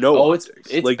 No optics.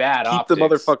 It's like, bad keep optics. The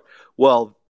motherfucker.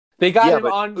 Well, they got him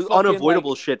on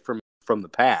unavoidable shit from the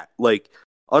pat, like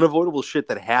unavoidable shit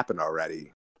that happened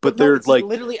already. But they're like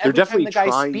literally they're definitely the guy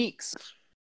trying. Speaks.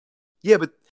 Yeah,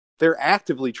 but they're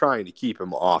actively trying to keep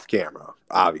him off camera,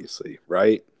 obviously,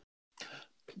 right?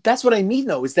 That's what I mean,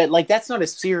 though, is that like that's not a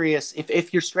serious.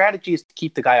 If your strategy is to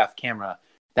keep the guy off camera,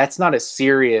 that's not a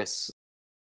serious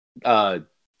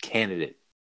candidate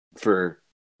for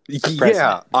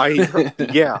president.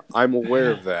 I'm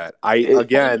aware of that.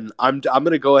 I'm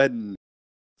gonna go ahead and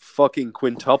fucking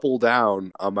quintuple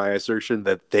down on my assertion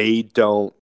that they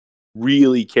don't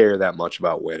really care that much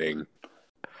about winning.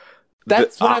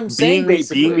 That's what I'm saying.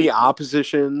 Being the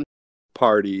opposition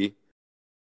party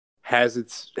has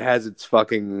its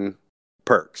fucking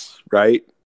perks, right?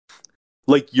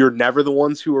 Like you're never the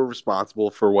ones who are responsible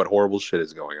for what horrible shit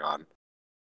is going on.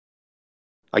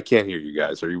 I can't hear you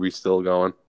guys. Are we still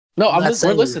going? No,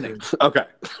 we're listening. Okay.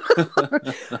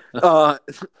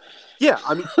 Yeah.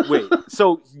 I mean, wait.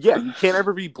 So yeah, you can't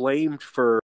ever be blamed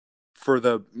for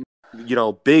the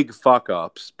big fuck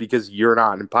ups because you're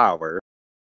not in power.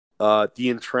 The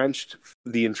entrenched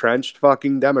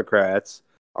fucking Democrats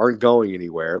aren't going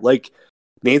anywhere. Like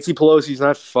Nancy Pelosi's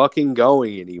not fucking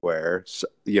going anywhere. So,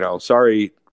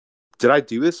 sorry. Did I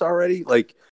do this already?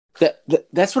 Like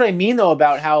that's what I mean though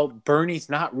about how Bernie's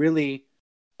not really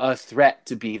a threat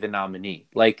to be the nominee.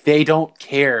 Like they don't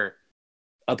care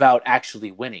about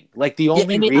actually winning. Like the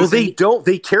only reason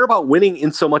they care about winning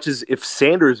in so much as if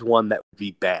Sanders won, that would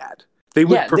be bad. They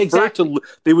would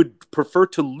they would prefer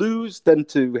to lose than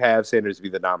to have Sanders be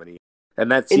the nominee.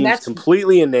 And that seems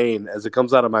completely inane as it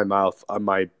comes out of my mouth.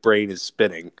 My brain is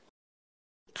spinning.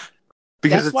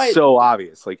 Because it's so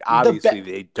obvious. Like, obviously,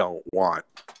 they don't want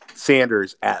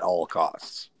Sanders at all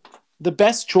costs. The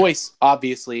best choice,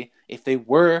 obviously, if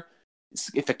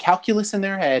a calculus in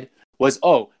their head was,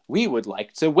 we would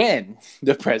like to win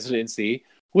the presidency,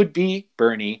 would be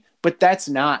Bernie. But that's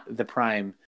not the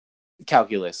prime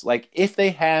calculus. Like, if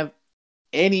they have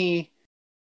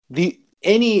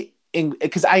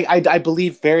because I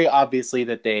believe very obviously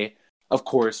that they, of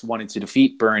course, wanted to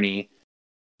defeat Bernie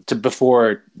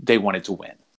before they wanted to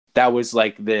win. That was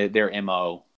like their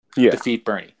MO, defeat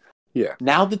Bernie. Yeah.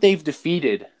 Now that they've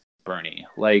defeated Bernie,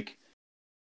 like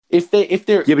if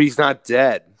they're but he's not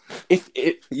dead.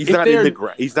 He's not in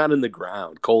the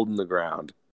ground, cold in the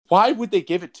ground. Why would they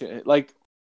give it to it? Like,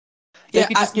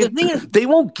 they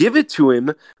won't give it to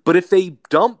him. But if they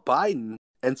dump Biden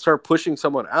and start pushing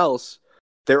someone else,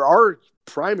 there are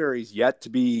primaries yet to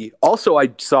be. Also, I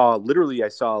saw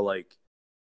like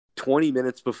 20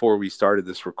 minutes before we started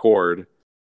this record,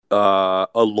 a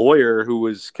lawyer who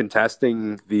was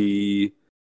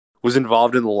was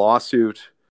involved in the lawsuit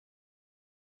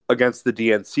against the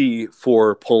DNC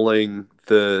for pulling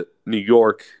the New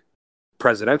York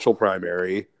presidential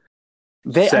primary.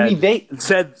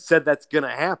 Said that's going to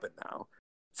happen now.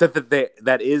 Said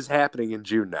that is happening in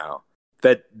June now.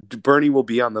 That Bernie will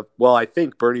be on I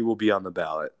think Bernie will be on the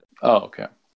ballot. Oh, okay.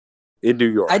 In New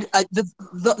York. I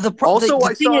saw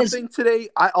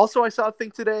a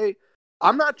thing today.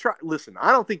 I'm not trying. Listen,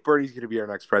 I don't think Bernie's going to be our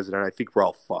next president. I think we're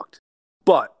all fucked.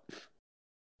 But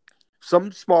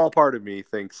some small part of me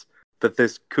thinks that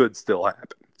this could still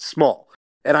happen. Small.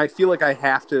 And I feel like I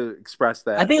have to express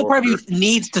that. I think it probably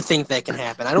needs to think that can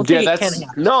happen. I don't think it can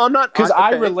happen. No, I'm not. Because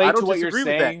I relate to what you're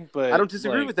saying, but I don't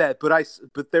disagree with that.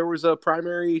 But there was a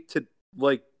primary to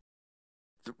like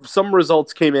some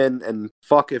results came in, and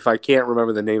fuck if I can't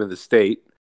remember the name of the state,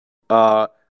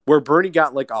 where Bernie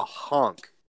got like a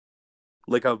hunk,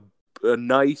 like a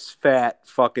nice fat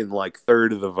fucking like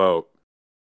third of the vote.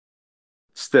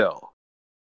 Still,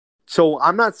 so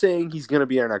I'm not saying he's going to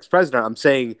be our next president. I'm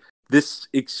saying this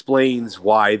explains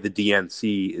why the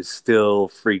DNC is still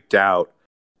freaked out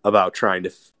about trying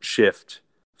to shift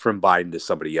from Biden to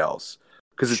somebody else.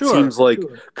 Because it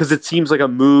seems like a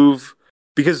move,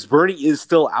 because Bernie is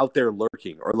still out there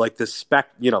lurking, or like the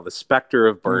specter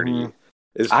of Bernie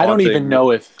is haunting, I don't even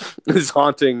know if is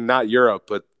haunting not Europe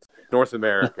but North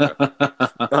America.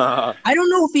 I don't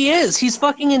know if he is. He's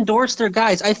fucking endorsed their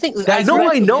guys. I think. I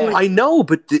know,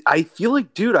 but I feel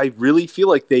like, dude, I really feel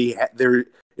like they're.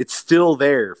 It's still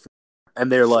there, and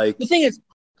they're like. The thing is,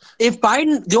 if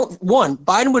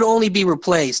Biden would only be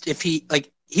replaced if he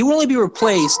would only be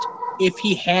replaced if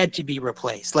he had to be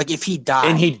replaced, like if he died.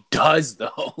 And he does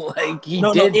though, like he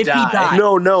die. He died.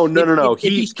 No.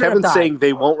 Kevin's saying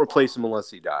they won't replace him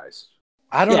unless he dies.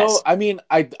 I don't know. I mean,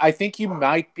 I think you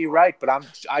might be right, but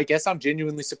I guess I'm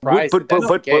genuinely surprised.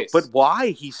 But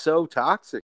why? He's so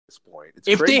toxic at this point. It's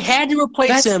crazy. They had to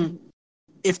replace him.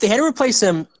 If they had to replace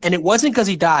him, and it wasn't because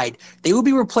he died, they would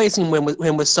be replacing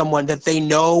him with someone that they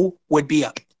know would be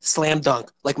a slam dunk,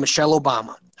 like Michelle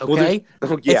Obama. Okay?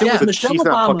 But she's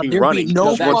not fucking running.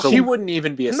 She wouldn't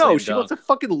even be a slam dunk. She wants to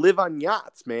fucking live on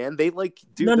yachts, man. They like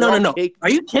do. No. Are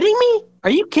you kidding me?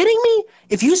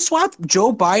 If you swap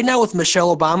Joe Biden out with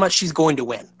Michelle Obama, she's going to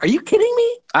win. Are you kidding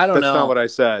me? I don't know. That's not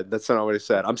what I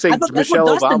said. I'm saying Michelle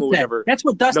Obama would never. That's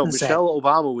what Dustin said. Michelle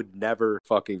Obama would never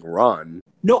fucking run.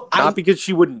 No, not because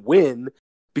she wouldn't win,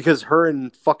 because her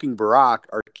and fucking Barack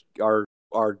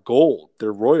are gold.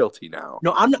 They're royalty now.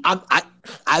 No,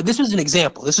 this was an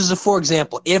example. This is for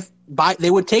example. If they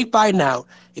would take Biden out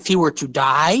if he were to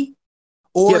die,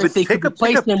 or if they could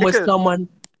replace him with someone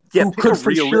who could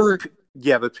for sure.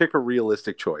 Yeah, but pick a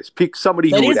realistic choice. Pick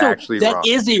somebody who would actually run. That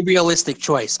is a realistic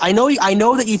choice. I know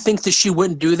that you think that she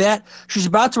wouldn't do that. She's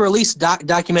about to release a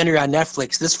documentary on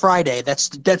Netflix this Friday.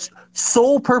 That's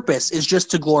sole purpose is just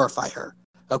to glorify her.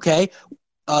 Okay?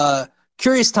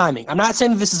 Curious timing. I'm not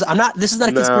saying this is not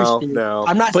a conspiracy. No.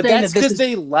 I'm not but saying that's that because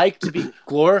they like to be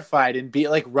glorified and be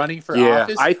like running for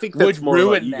office. I think that's more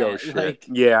ruin ego that. shit. Like,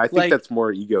 I think that's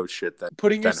more ego shit than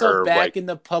putting yourself back in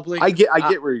the public. I get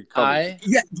where you're coming.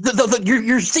 Yeah,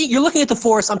 you're looking at the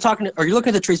forest. You're looking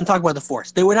at the trees. I'm talking about the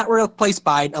forest. They would not replace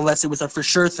Biden unless it was a for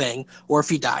sure thing or if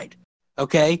he died.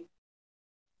 Okay.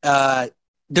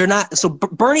 They're not. So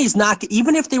Bernie's not.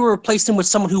 Even if they were replacing with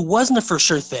someone who wasn't a for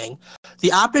sure thing,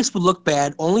 the optics would look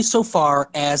bad only so far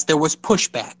as there was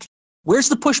pushback. Where's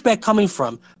the pushback coming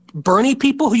from? Bernie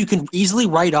people who you can easily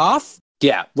write off?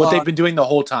 Yeah, what they've been doing the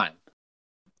whole time.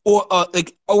 or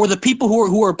the people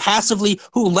who are passively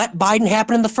who let Biden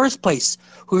happen in the first place,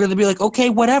 who are going to be like, okay,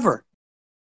 whatever.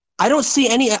 I don't see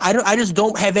any. I just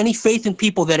don't have any faith in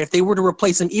people that if they were to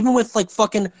replace him, even with like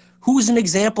fucking, who's an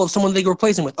example of someone they could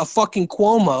replace him with? A fucking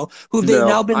Cuomo, who they've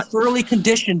now been thoroughly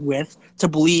conditioned with to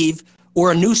believe,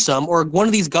 or a Newsom, or one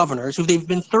of these governors who they've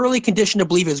been thoroughly conditioned to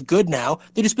believe is good now.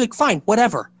 They just be like, fine,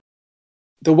 whatever.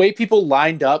 The way people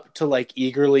lined up to like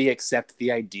eagerly accept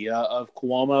the idea of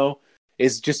Cuomo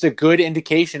is just a good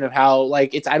indication of how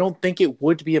like I don't think it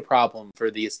would be a problem for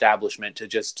the establishment to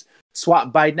just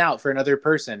swap Biden out for another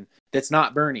person that's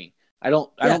not Bernie. I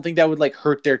don't think that would like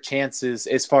hurt their chances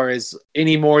as far as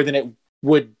any more than it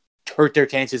would hurt their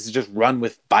chances to just run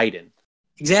with Biden.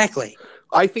 Exactly.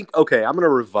 I think, okay, I'm going to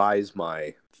revise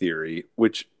my theory,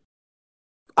 which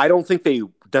I don't think they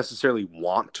necessarily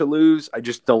want to lose. I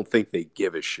just don't think they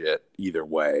give a shit either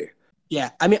way.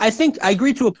 Yeah, I mean, I think I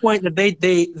agree to a point that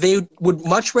they would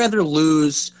much rather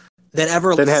lose than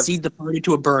ever cede the party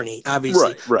to a Bernie,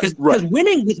 obviously. Because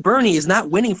winning with Bernie is not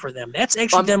winning for them. That's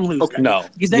actually them losing. Okay. No,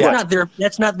 because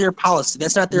that's not their policy.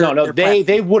 That's not their. No.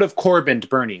 They would have Corbyned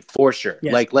Bernie for sure.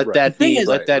 Yes. Like let that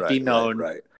be known.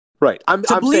 Right. I'm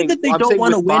believe saying that they don't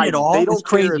want to win at all. They don't is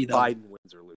crazy, care if though. Biden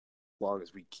wins or loses, as long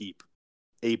as we keep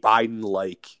a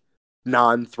Biden-like,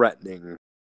 non-threatening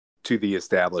to the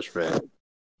establishment.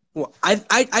 Well,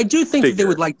 I do think that they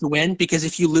would like to win, because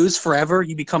if you lose forever,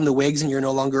 you become the Whigs and you're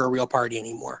no longer a real party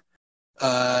anymore.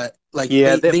 They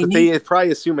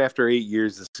probably assume after 8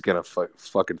 years this is gonna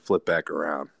fucking flip back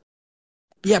around.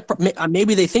 Yeah,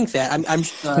 maybe they think that. I mean,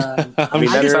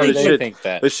 that's how they think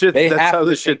that. That's how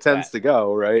this shit tends to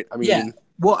go, right? I mean, yeah.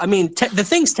 Well, I mean, the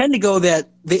things tend to go that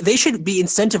they should be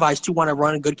incentivized to want to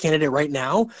run a good candidate right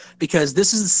now, because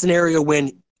this is a scenario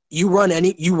when you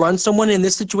run someone in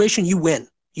this situation, you win.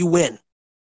 You win.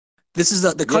 This is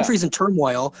the country's in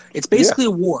turmoil. It's basically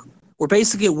a war. We're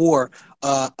basically at war.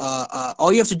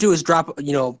 All you have to do is drop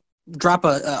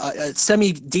a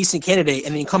semi-decent candidate,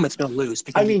 and the incumbent's going to lose.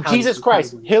 I mean, Jesus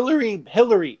Christ,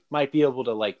 Hillary might be able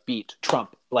to like beat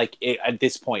Trump at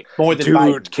this point more than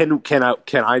Biden.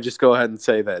 Can I just go ahead and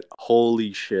say that?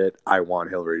 Holy shit, I want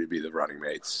Hillary to be the running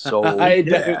mate so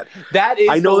bad. That is,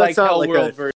 I know that's not like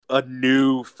version. A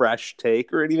new fresh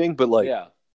take or anything, but like. Yeah.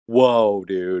 Whoa,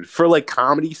 dude! For like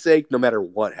comedy's sake, no matter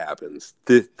what happens,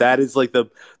 that is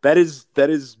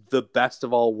the best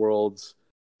of all worlds.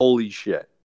 Holy shit!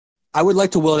 I would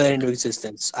like to will that into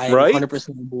existence. I am 100%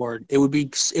 on board.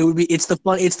 It's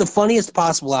the funniest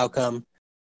possible outcome.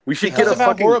 We should get a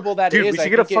fucking horrible that dude. Is. We should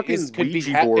get a fucking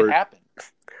Ouija board.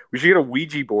 We should get a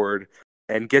Ouija board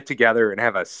and get together and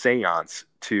have a seance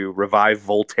to revive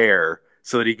Voltaire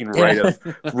so that he can write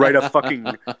a fucking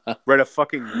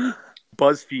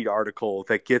BuzzFeed article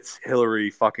that gets Hillary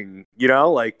fucking,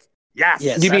 yes.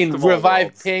 You mean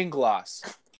revive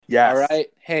Pangloss? Yes. All right.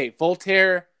 Hey,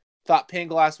 Voltaire thought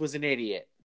Pangloss was an idiot.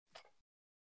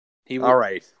 All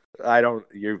right.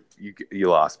 You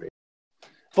lost me.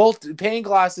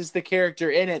 Pangloss is the character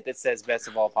in it that says best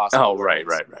of all possible. Oh, right.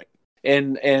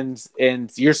 And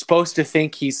you're supposed to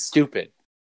think he's stupid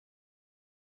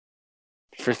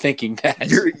for thinking that.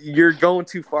 You're going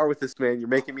too far with this, man. You're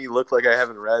making me look like I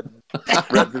haven't read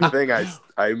the thing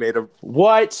I made a...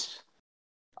 What?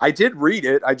 I did read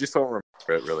it. I just don't remember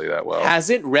it really that well.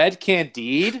 Hasn't read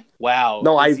Candide? Wow.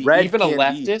 No, I read even Candide. A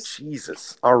leftist?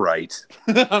 Jesus. All right.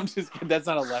 I'm just kidding. That's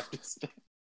not a leftist.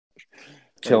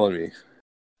 Killing me.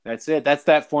 That's it. That's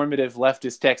that formative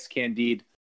leftist text, Candide.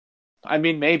 I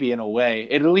mean, maybe in a way.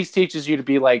 It at least teaches you to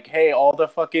be like, hey, all the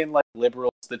fucking like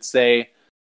liberals that say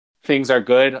things are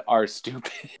good are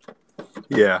stupid.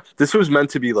 Yeah, this was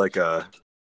meant to be like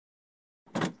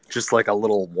just like a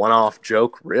little one-off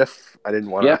joke riff. I didn't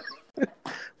want to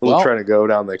trying to go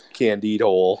down the Candide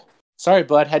hole. Sorry,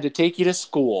 bud. Had to take you to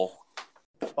school.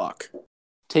 Fuck.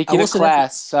 Take you to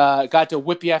class. Got to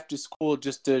whip you after school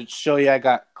just to show you I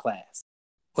got class.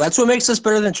 Well, that's what makes us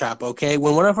better than Chop, okay?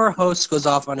 When one of our hosts goes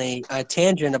off on a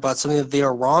tangent about something that they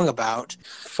are wrong about,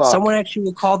 someone actually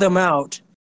will call them out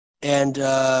and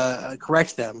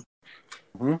correct them.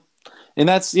 Mm-hmm. And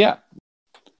that's,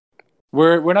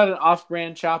 we're not an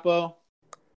off-brand Chapo.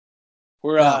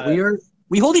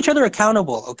 We hold each other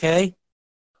accountable, okay?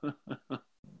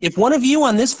 If one of you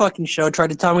on this fucking show tried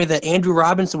to tell me that Andrew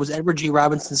Robinson was Edward G.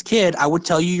 Robinson's kid, I would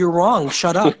tell you you're wrong.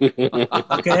 Shut up.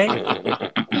 Okay?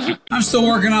 I'm still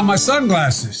working on my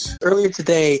sunglasses. Earlier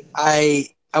today, I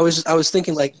was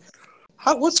thinking, like,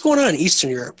 what's going on in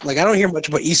Eastern Europe? Like, I don't hear much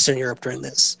about Eastern Europe during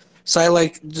this. So I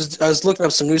was looking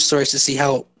up some news stories to see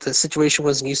how the situation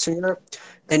was in Eastern Europe.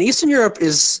 And Eastern Europe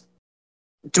is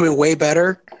doing way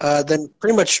better than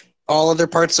pretty much all other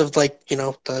parts of, like,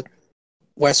 the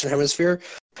Western Hemisphere.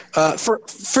 For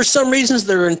some reasons,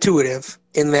 they're intuitive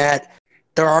in that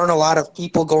there aren't a lot of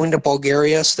people going to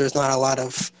Bulgaria, so there's not a lot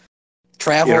of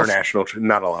travel.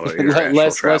 Not a lot of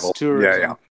international travel. Less tourism.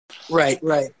 Yeah. Right.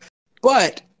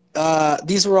 But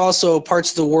these were also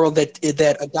parts of the world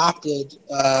that adopted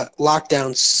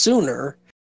lockdowns sooner,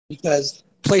 because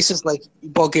places like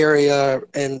Bulgaria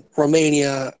and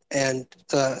Romania and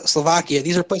Slovakia,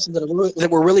 these are places that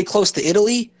were really close to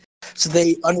Italy, so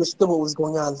they understood what was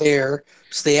going on there,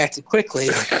 so they acted quickly.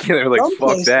 They're like,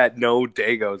 fuck that, no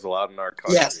Dagos allowed in our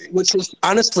country. Yes, which is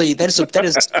honestly that is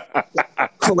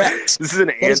correct. This is an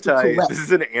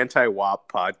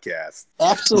anti-WAP podcast.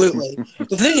 Absolutely.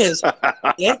 The thing is,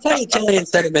 anti-Italian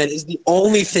sentiment is the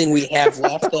only thing we have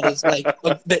left that is like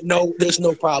there's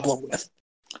no problem with.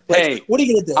 Like, hey, what are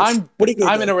you gonna do?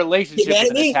 I'm in a relationship with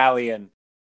an Italian.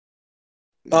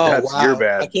 Oh, that's wow. your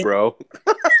bad, bro.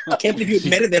 I can't believe you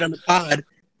admitted that on the pod.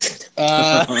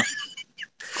 Oh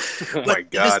my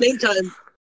God. At the same time,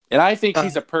 and I think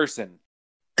he's a person.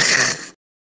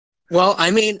 Well,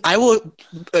 I mean, I will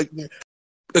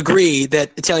agree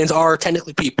that Italians are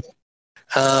technically people.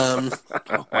 Oh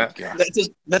my God.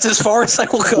 That's as far as I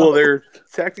will go. Well, they're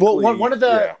technically one of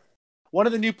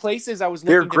the new places I was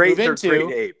looking to move into. They're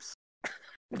great apes.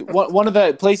 One of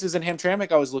the places in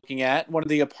Hamtramck I was looking at, one of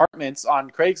the apartments on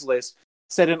Craigslist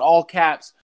said in all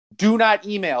caps, "Do not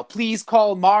email. Please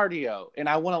call Mario." And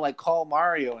I want to like call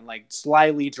Mario and like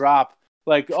slyly drop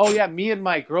like, "Oh yeah, me and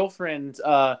my girlfriend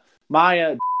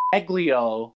Maya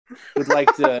Aglio would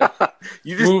like to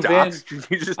move in."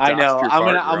 You just I know.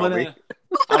 I'm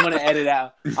gonna edit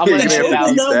out. I'm gonna edit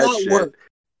out.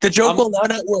 The joke will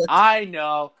not work. I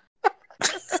know.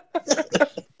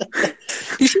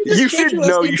 You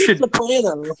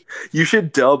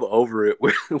should dub over it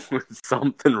with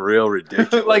something real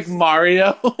ridiculous. Like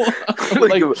Mario.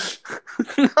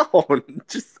 No,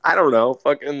 just I don't know,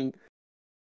 fucking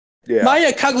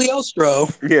Maya Cagliostro.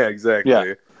 Yeah,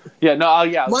 exactly. Yeah,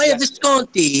 Maya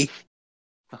Visconti.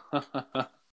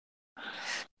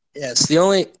 Yes, the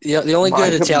only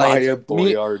good Italian. Maya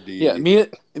Boiardi. Me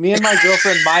and my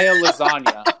girlfriend Maya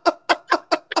Lasagna.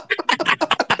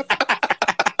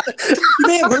 You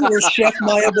may have heard of Chef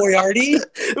Maya Boiardi.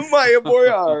 Maya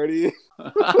Boiardi.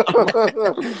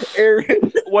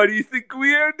 Aaron, what do you think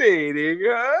we are dating?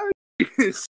 Huh?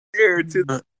 Heir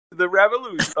to the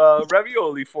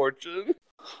ravioli fortune.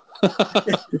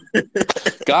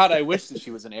 God, I wish that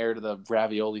she was an heir to the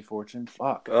ravioli fortune.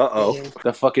 Fuck. Uh-oh.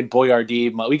 The fucking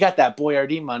Boiardi. We got that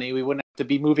Boiardi money. We wouldn't have to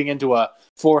be moving into a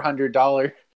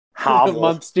 $400 a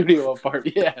month studio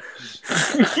apartment. Yeah.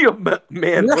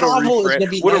 Man, your what a hovel is going to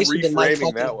be nicer than my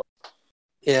reframing that one.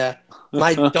 Yeah.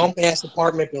 My dump ass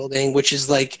apartment building, which is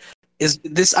like,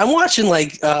 I'm watching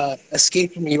like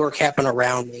Escape from New York happen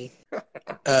around me.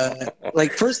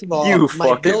 Like, first of all, you my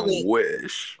fucking building,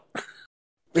 wish.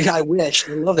 Yeah, I wish.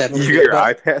 I love that movie. You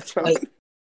got your iPad on? Like,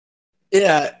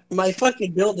 yeah, my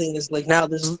fucking building is like now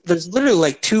there's literally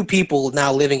like 2 people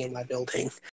now living in my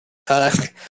building.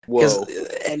 Whoa.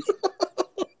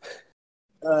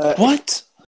 What?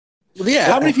 Yeah.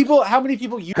 How many people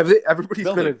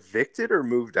Everybody's been evicted or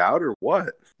moved out or what?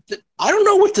 I don't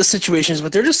know what the situation is,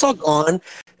 but they're just all gone.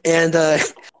 And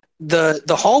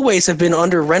the hallways have been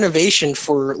under renovation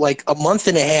for like a month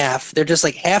and a half. They're just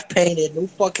like half painted, no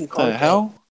fucking carpet. The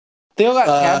hell? They all got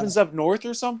cabins up north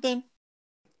or something?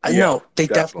 I know. They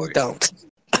definitely don't.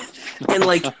 And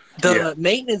like the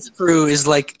maintenance crew is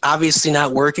like obviously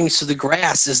not working, so the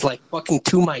grass is like fucking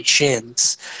to my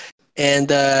shins. And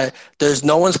there's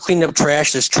no one's cleaning up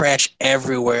trash. There's trash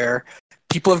everywhere.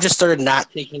 People have just started not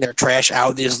taking their trash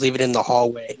out. They just leave it in the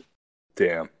hallway.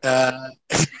 Damn.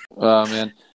 Oh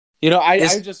man. You know, I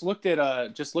just looked at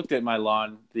my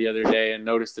lawn the other day and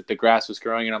noticed that the grass was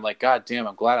growing, and I'm like, God damn,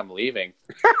 I'm glad I'm leaving.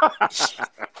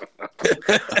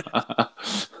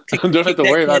 Don't have to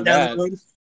worry about that.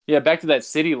 Yeah, back to that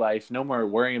city life. No more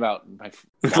worrying about my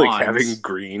lawns. Like having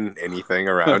green anything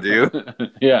around you.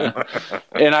 Yeah.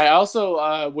 And I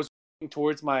also was walking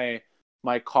towards my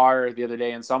car the other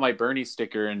day and saw my Bernie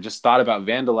sticker and just thought about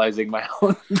vandalizing my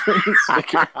own Bernie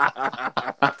sticker.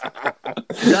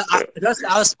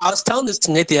 I was telling this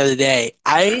to Nick the other day.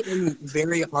 I am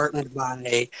very heartened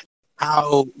by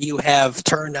how you have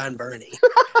turned on Bernie.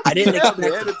 I didn't expect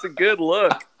man, it's a good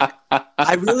look.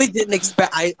 I really didn't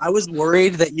expect. I was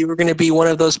worried that you were going to be one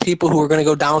of those people who were going to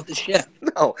go down with the ship.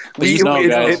 No,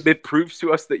 it proves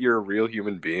to us that you're a real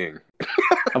human being.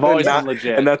 I've always been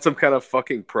legit, and not some kind of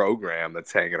fucking program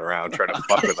that's hanging around trying to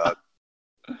fuck with us.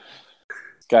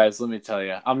 Guys, let me tell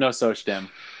you, I'm no Sochdem.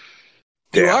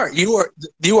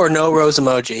 You are no rose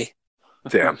emoji.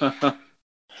 Damn.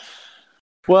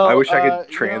 Well, I wish I could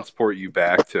transport you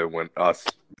back to when us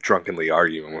drunkenly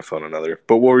arguing with one another.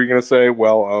 But what were you gonna say?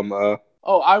 Well,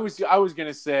 Oh, I was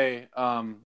gonna say,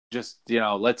 just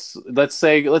let's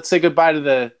say goodbye to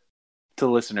the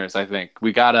listeners. I think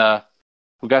we got a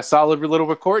solid little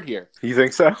record here. You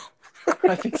think so?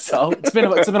 I think so. It's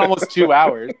been almost 2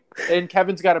 hours, and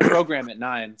Kevin's got a program at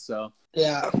 9, so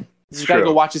Yeah, he's got to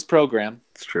go watch his program.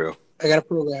 It's true. I got a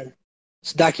program.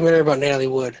 It's a documentary about Natalie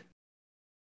Wood.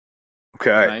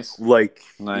 Okay, Nice. like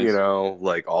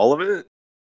like all of it.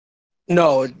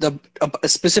 No,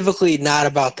 specifically not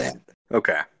about that.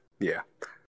 Okay, yeah.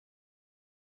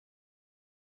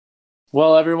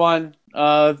 Well, everyone,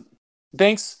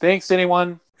 thanks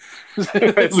anyone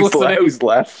who's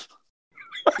left.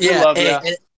 Yeah, love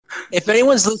and if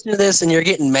anyone's listening to this and you're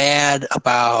getting mad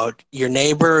about your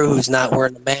neighbor who's not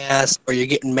wearing a mask, or you're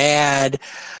getting mad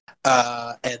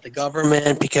at the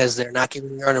government because they're not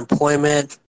giving you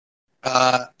unemployment,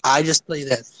 I just tell you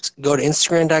this: go to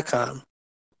Instagram.com,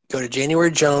 go to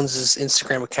January Jones's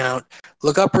Instagram account,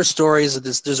 look up her stories of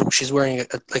this. She's wearing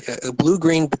a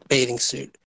blue-green bathing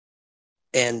suit,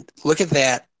 and look at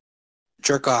that,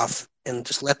 jerk off, and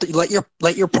just let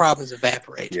your problems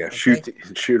evaporate. Yeah, okay?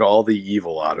 shoot all the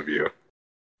evil out of you.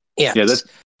 Yeah,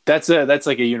 that's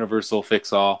like a universal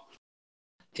fix all.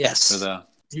 Yes,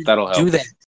 that'll help. Do that.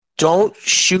 Don't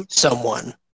shoot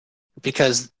someone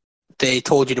because they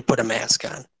told you to put a mask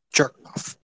on. Jerk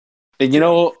off. And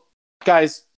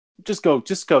guys, just go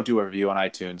do a review on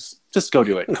iTunes. Just go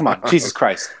do it. Come on, Jesus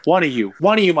Christ! One of you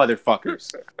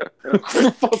motherfuckers.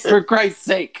 For Christ's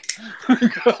sake,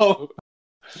 go.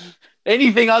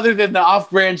 Anything other than the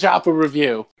off-brand Chopper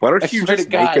review. Why don't you just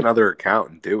make another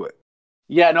account and do it?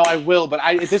 Yeah, no, I will. But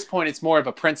at this point, it's more of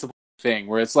a principle thing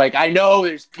where it's like, I know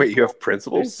there's people, wait, you have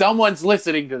principles? Someone's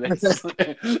listening to this.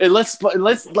 unless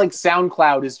like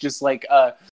SoundCloud is just like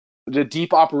the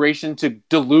deep operation to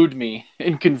delude me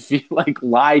and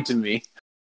lie to me.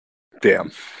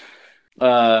 Damn.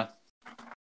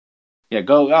 Yeah,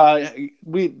 go.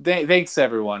 Thanks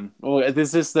everyone. Well,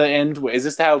 is this the end? Is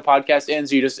this how a podcast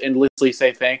ends? You just endlessly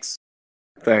say thanks.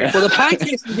 Thanks. Well, the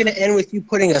podcast is going to end with you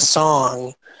putting a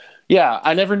song. Yeah,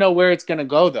 I never know where it's going to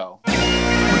go though.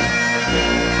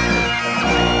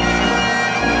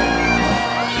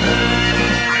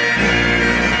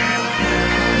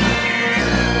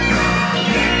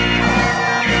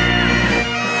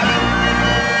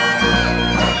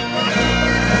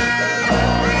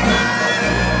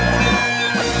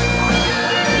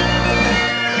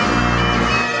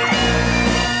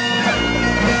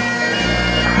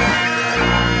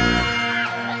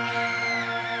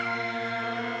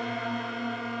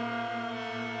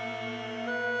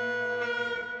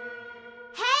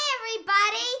 Hey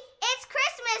everybody, it's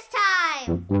Christmas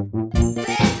time!